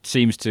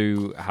seems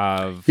to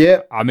have.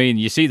 Yeah. I mean,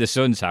 you see the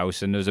son's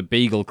house and there's a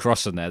beagle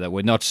crossing there that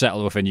would not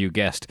settle with a new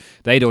guest.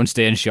 They don't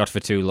stay in shot for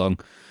too long.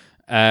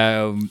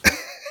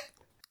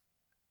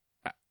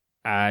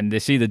 And they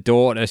see the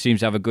daughter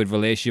seems to have a good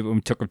relationship with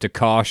him. Took him to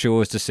car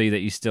shows to see that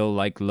he's still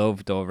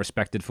loved or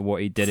respected for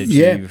what he did achieve.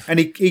 Yeah, and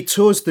he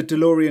tours the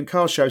DeLorean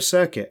car show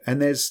circuit,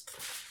 and he was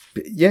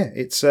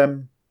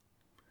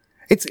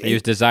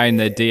designing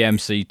the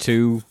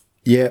DMC2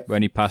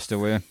 when he passed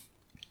away.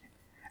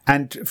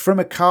 And from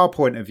a car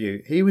point of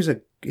view, he was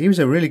a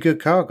really good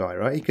car guy,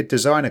 right? He could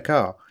design a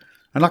car.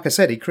 And like I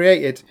said, he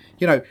created,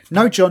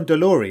 no John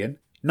DeLorean,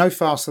 no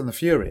Fast and the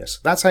Furious.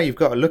 That's how you've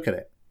got to look at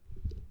it.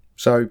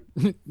 So,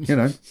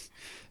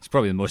 It's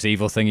probably the most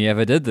evil thing he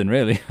ever did then,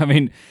 really. I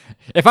mean,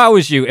 if I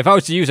was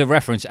to use a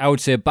reference, I would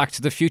say Back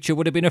to the Future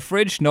would have been a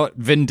fridge, not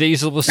Vin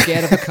Diesel was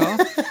scared of a car.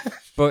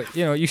 But,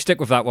 you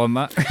stick with that one,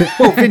 Matt.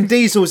 Well, Vin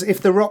Diesel's,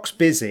 if The Rock's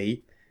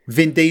busy,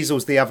 Vin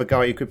Diesel's the other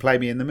guy who could play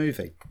me in the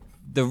movie.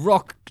 The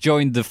Rock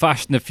joined the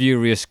Fast and the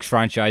Furious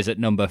franchise at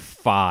number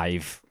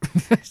 5.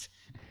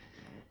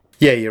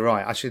 Yeah, you're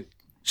right.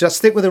 Should I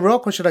stick with The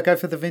Rock or should I go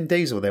for the Vin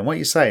Diesel then? What are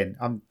you saying?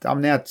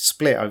 I'm now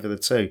split over the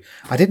two.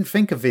 I didn't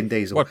think of Vin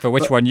Diesel. What, for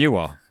which one you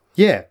are?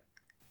 Yeah.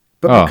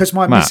 But because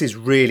my missus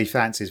really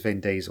fancies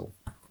Vin Diesel.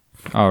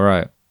 All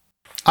right.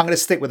 I'm going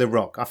to stick with The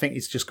Rock. I think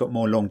he's just got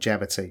more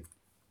longevity.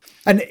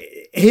 And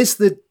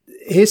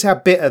here's how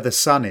bitter the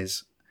son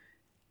is.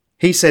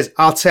 He says,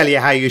 "I'll tell you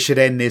how you should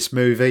end this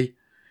movie.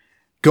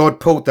 God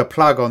pulled the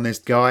plug on this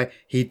guy.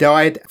 He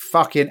died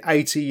fucking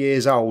 80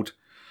 years old."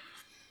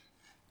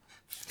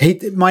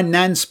 My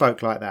nan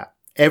spoke like that.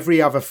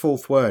 Every other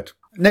fourth word.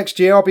 Next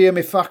year I'll be in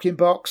my fucking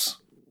box.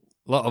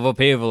 A lot of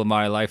upheaval in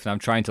my life, and I'm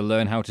trying to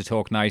learn how to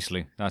talk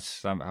nicely.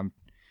 I'm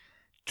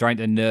trying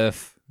to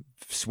nerf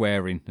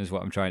swearing is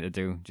what I'm trying to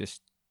do.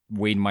 Just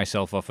wean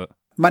myself off it.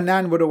 My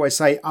nan would always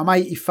say, "I'm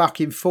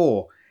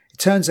 84." It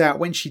turns out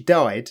when she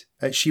died,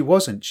 she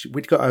wasn't.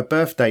 We'd got her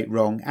birth date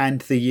wrong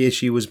and the year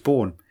she was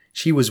born.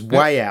 She was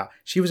way out.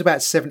 She was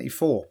about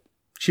 74.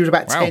 She was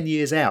about 10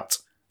 years out.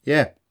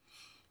 Yeah.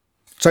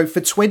 So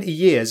for 20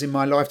 years in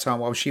my lifetime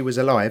while she was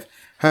alive,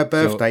 her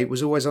birth date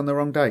was always on the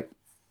wrong date.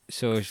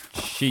 So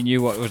she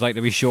knew what it was like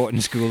to be short in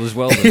school as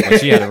well. Then,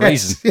 but she had a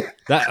reason.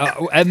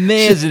 That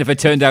amazing if it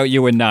turned out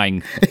you were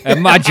 9.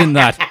 Imagine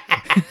that.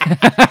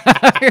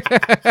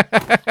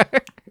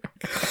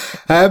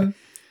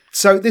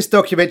 So this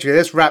documentary,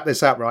 let's wrap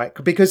this up, right?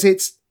 Because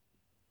it's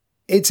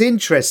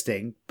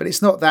interesting, but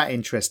it's not that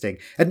interesting.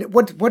 And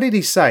what did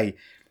he say?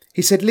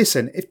 He said,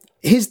 listen, if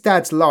his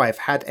dad's life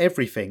had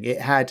everything.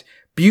 It had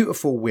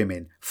beautiful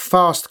women,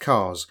 fast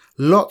cars,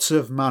 lots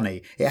of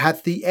money. It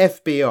had the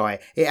FBI.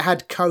 It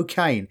had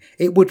cocaine.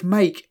 It would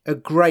make a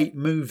great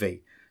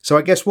movie. So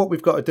I guess what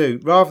we've got to do,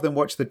 rather than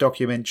watch the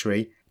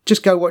documentary,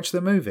 just go watch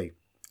the movie.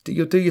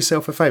 You'll do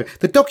yourself a favour.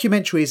 The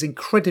documentary is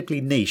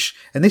incredibly niche,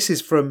 and this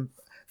is from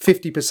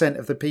 50%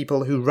 of the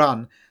people who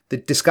run the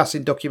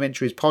Discussing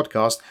Documentaries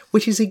podcast,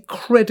 which is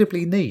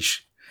incredibly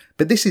niche.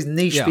 But this is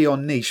niche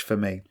beyond niche for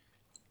me.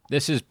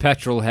 This is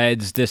petrol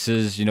heads. This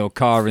is,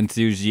 car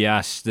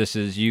enthusiasts. This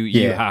is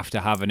you have to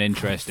have an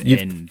interest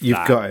in that.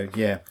 You've got to,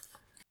 yeah.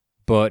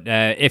 But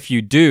if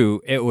you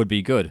do, it would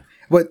be good.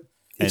 Well,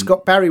 it's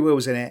got Barry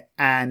Wills in it,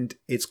 and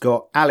it's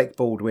got Alec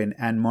Baldwin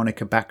and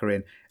Monica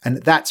Baccarin, and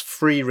that's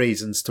 3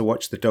 reasons to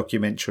watch the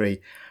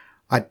documentary.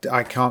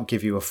 I can't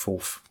give you a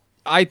fourth.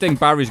 I think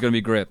Barry's going to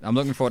be great. I'm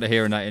looking forward to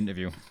hearing that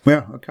interview.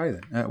 Well, okay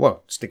then.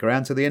 Stick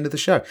around to the end of the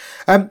show.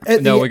 We're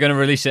going to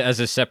release it as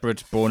a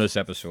separate bonus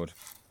episode.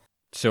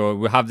 So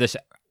we'll have this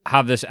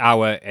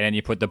hour, and then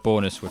you put the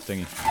bonus with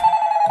thingy.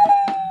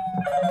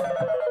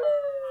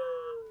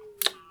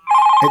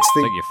 It's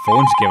I think your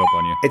phone's give up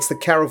on you. It's the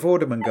Carol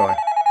Vorderman guy.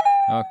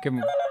 Oh, give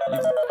me.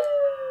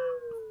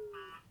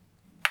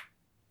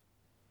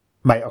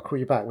 Mate, I'll call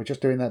you back. We're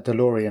just doing that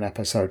DeLorean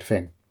episode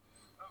thing.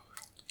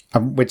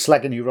 We're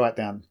slagging you right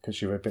down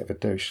because you're a bit of a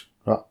douche.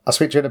 Right, I'll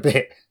speak to you in a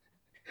bit.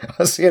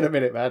 I'll see you in a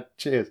minute, man.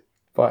 Cheers.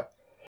 Bye.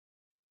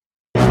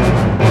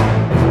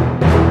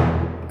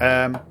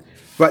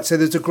 Right, so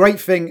there's a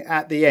great thing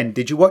at the end.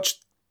 Did you watch...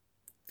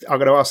 I'm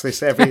going to ask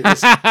this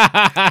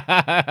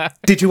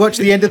Did you watch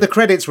the end of the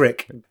credits,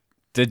 Rick?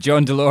 Did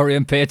John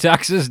DeLorean pay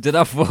taxes? Did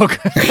I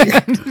fuck?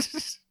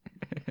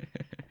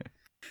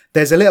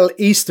 There's a little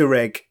Easter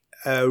egg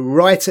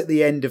right at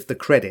the end of the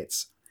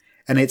credits.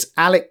 And it's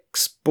Alec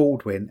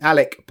Baldwin,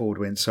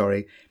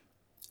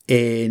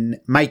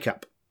 in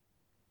makeup.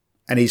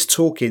 And he's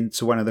talking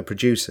to one of the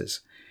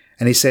producers.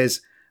 And he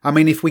says, I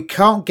mean, if we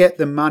can't get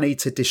the money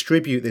to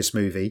distribute this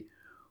movie,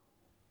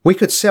 we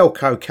could sell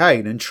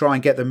cocaine and try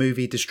and get the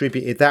movie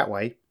distributed that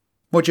way.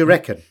 What do you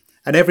reckon?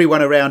 And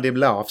everyone around him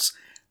laughs.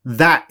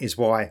 That is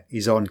why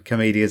he's on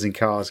Comedians in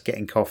Cars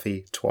getting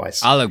coffee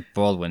twice. Alec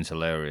Baldwin's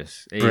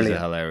hilarious. He's Brilliant. a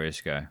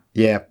hilarious guy.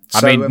 Yeah.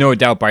 I mean, no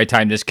doubt by the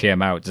time this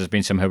came out, there's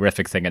been some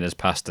horrific thing in his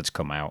past that's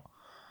come out.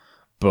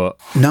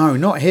 But no,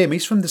 not him.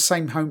 He's from the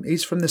same home.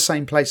 He's from the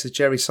same place as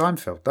Jerry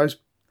Seinfeld.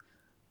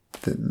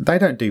 They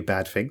don't do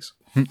bad things.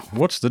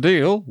 What's the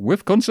deal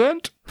with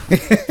consent?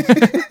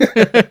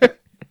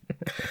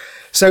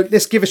 So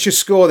let's give us your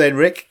score then,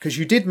 Rick, because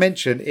you did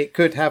mention it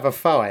could have a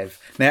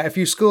 5. Now, if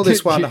you score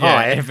this one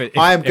high,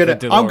 I'm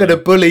gonna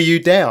bully you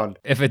down.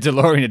 If a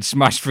DeLorean had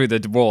smashed through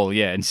the wall,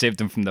 yeah, and saved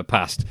them from the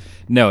past.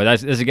 No,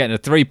 this is getting a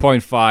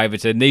 3.5.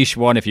 It's a niche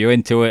one. If you're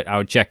into it,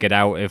 I'll check it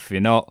out. If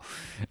you're not,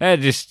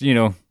 just,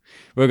 we're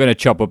going to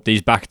chop up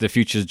these Back to the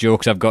Future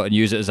jokes I've got and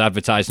use it as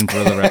advertising for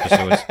other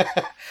episodes.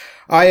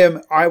 I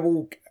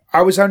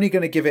was only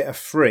going to give it a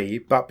 3,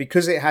 but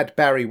because it had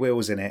Barry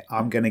Wills in it,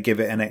 I'm going to give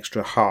it an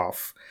extra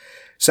half.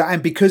 So,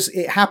 and because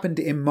it happened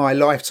in my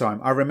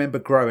lifetime, I remember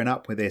growing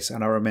up with this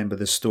and I remember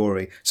the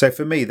story. So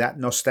for me, that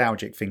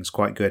nostalgic thing's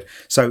quite good.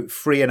 So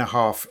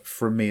 3.5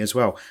 from me as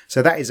well.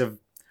 So that is a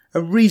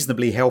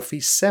reasonably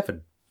healthy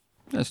 7.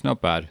 That's not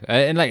bad.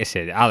 And like I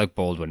said, Alec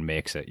Baldwin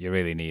makes it. You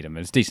really need him.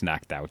 It's decent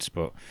act outs,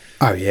 but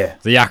oh yeah,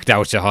 the act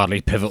outs are hardly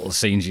pivotal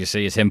scenes you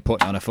see. It's him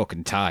putting on a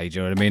fucking tie. Do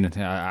you know what I mean?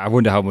 I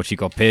wonder how much he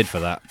got paid for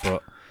that.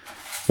 But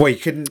well, you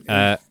couldn't.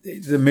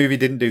 The movie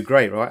didn't do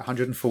great, right?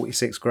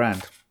 146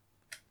 grand.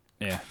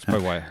 Yeah, it's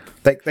probably why.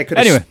 They could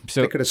have,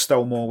 they could have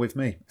stole more with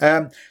me.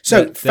 Thank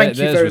you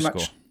very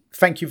much.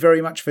 Thank you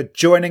very much for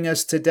joining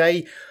us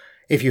today.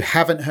 If you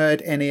haven't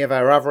heard any of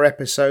our other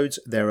episodes,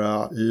 there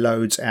are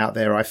loads out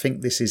there. I think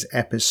this is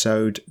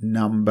episode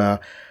number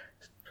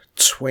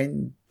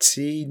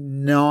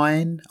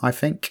 29, I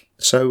think.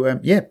 So,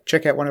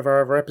 check out one of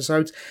our other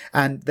episodes.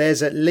 And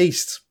there's at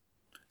least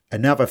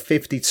another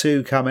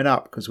 52 coming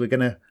up because we're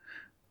gonna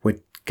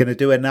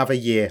do another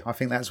year. I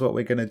think that's what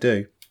we're going to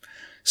do.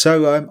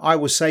 So I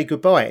will say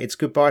goodbye. It's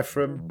goodbye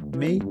from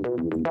me,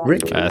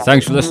 Rick.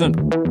 Thanks for listening.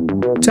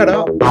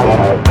 Ta-da.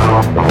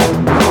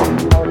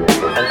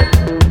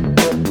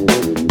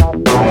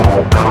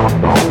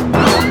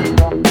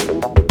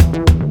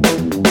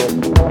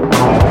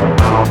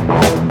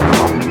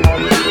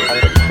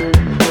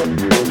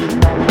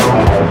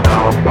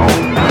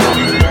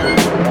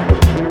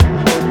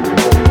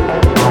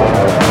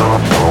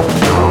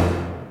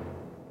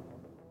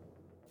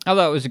 I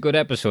thought it was a good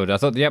episode. I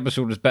thought the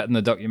episode was better than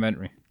the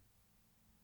documentary.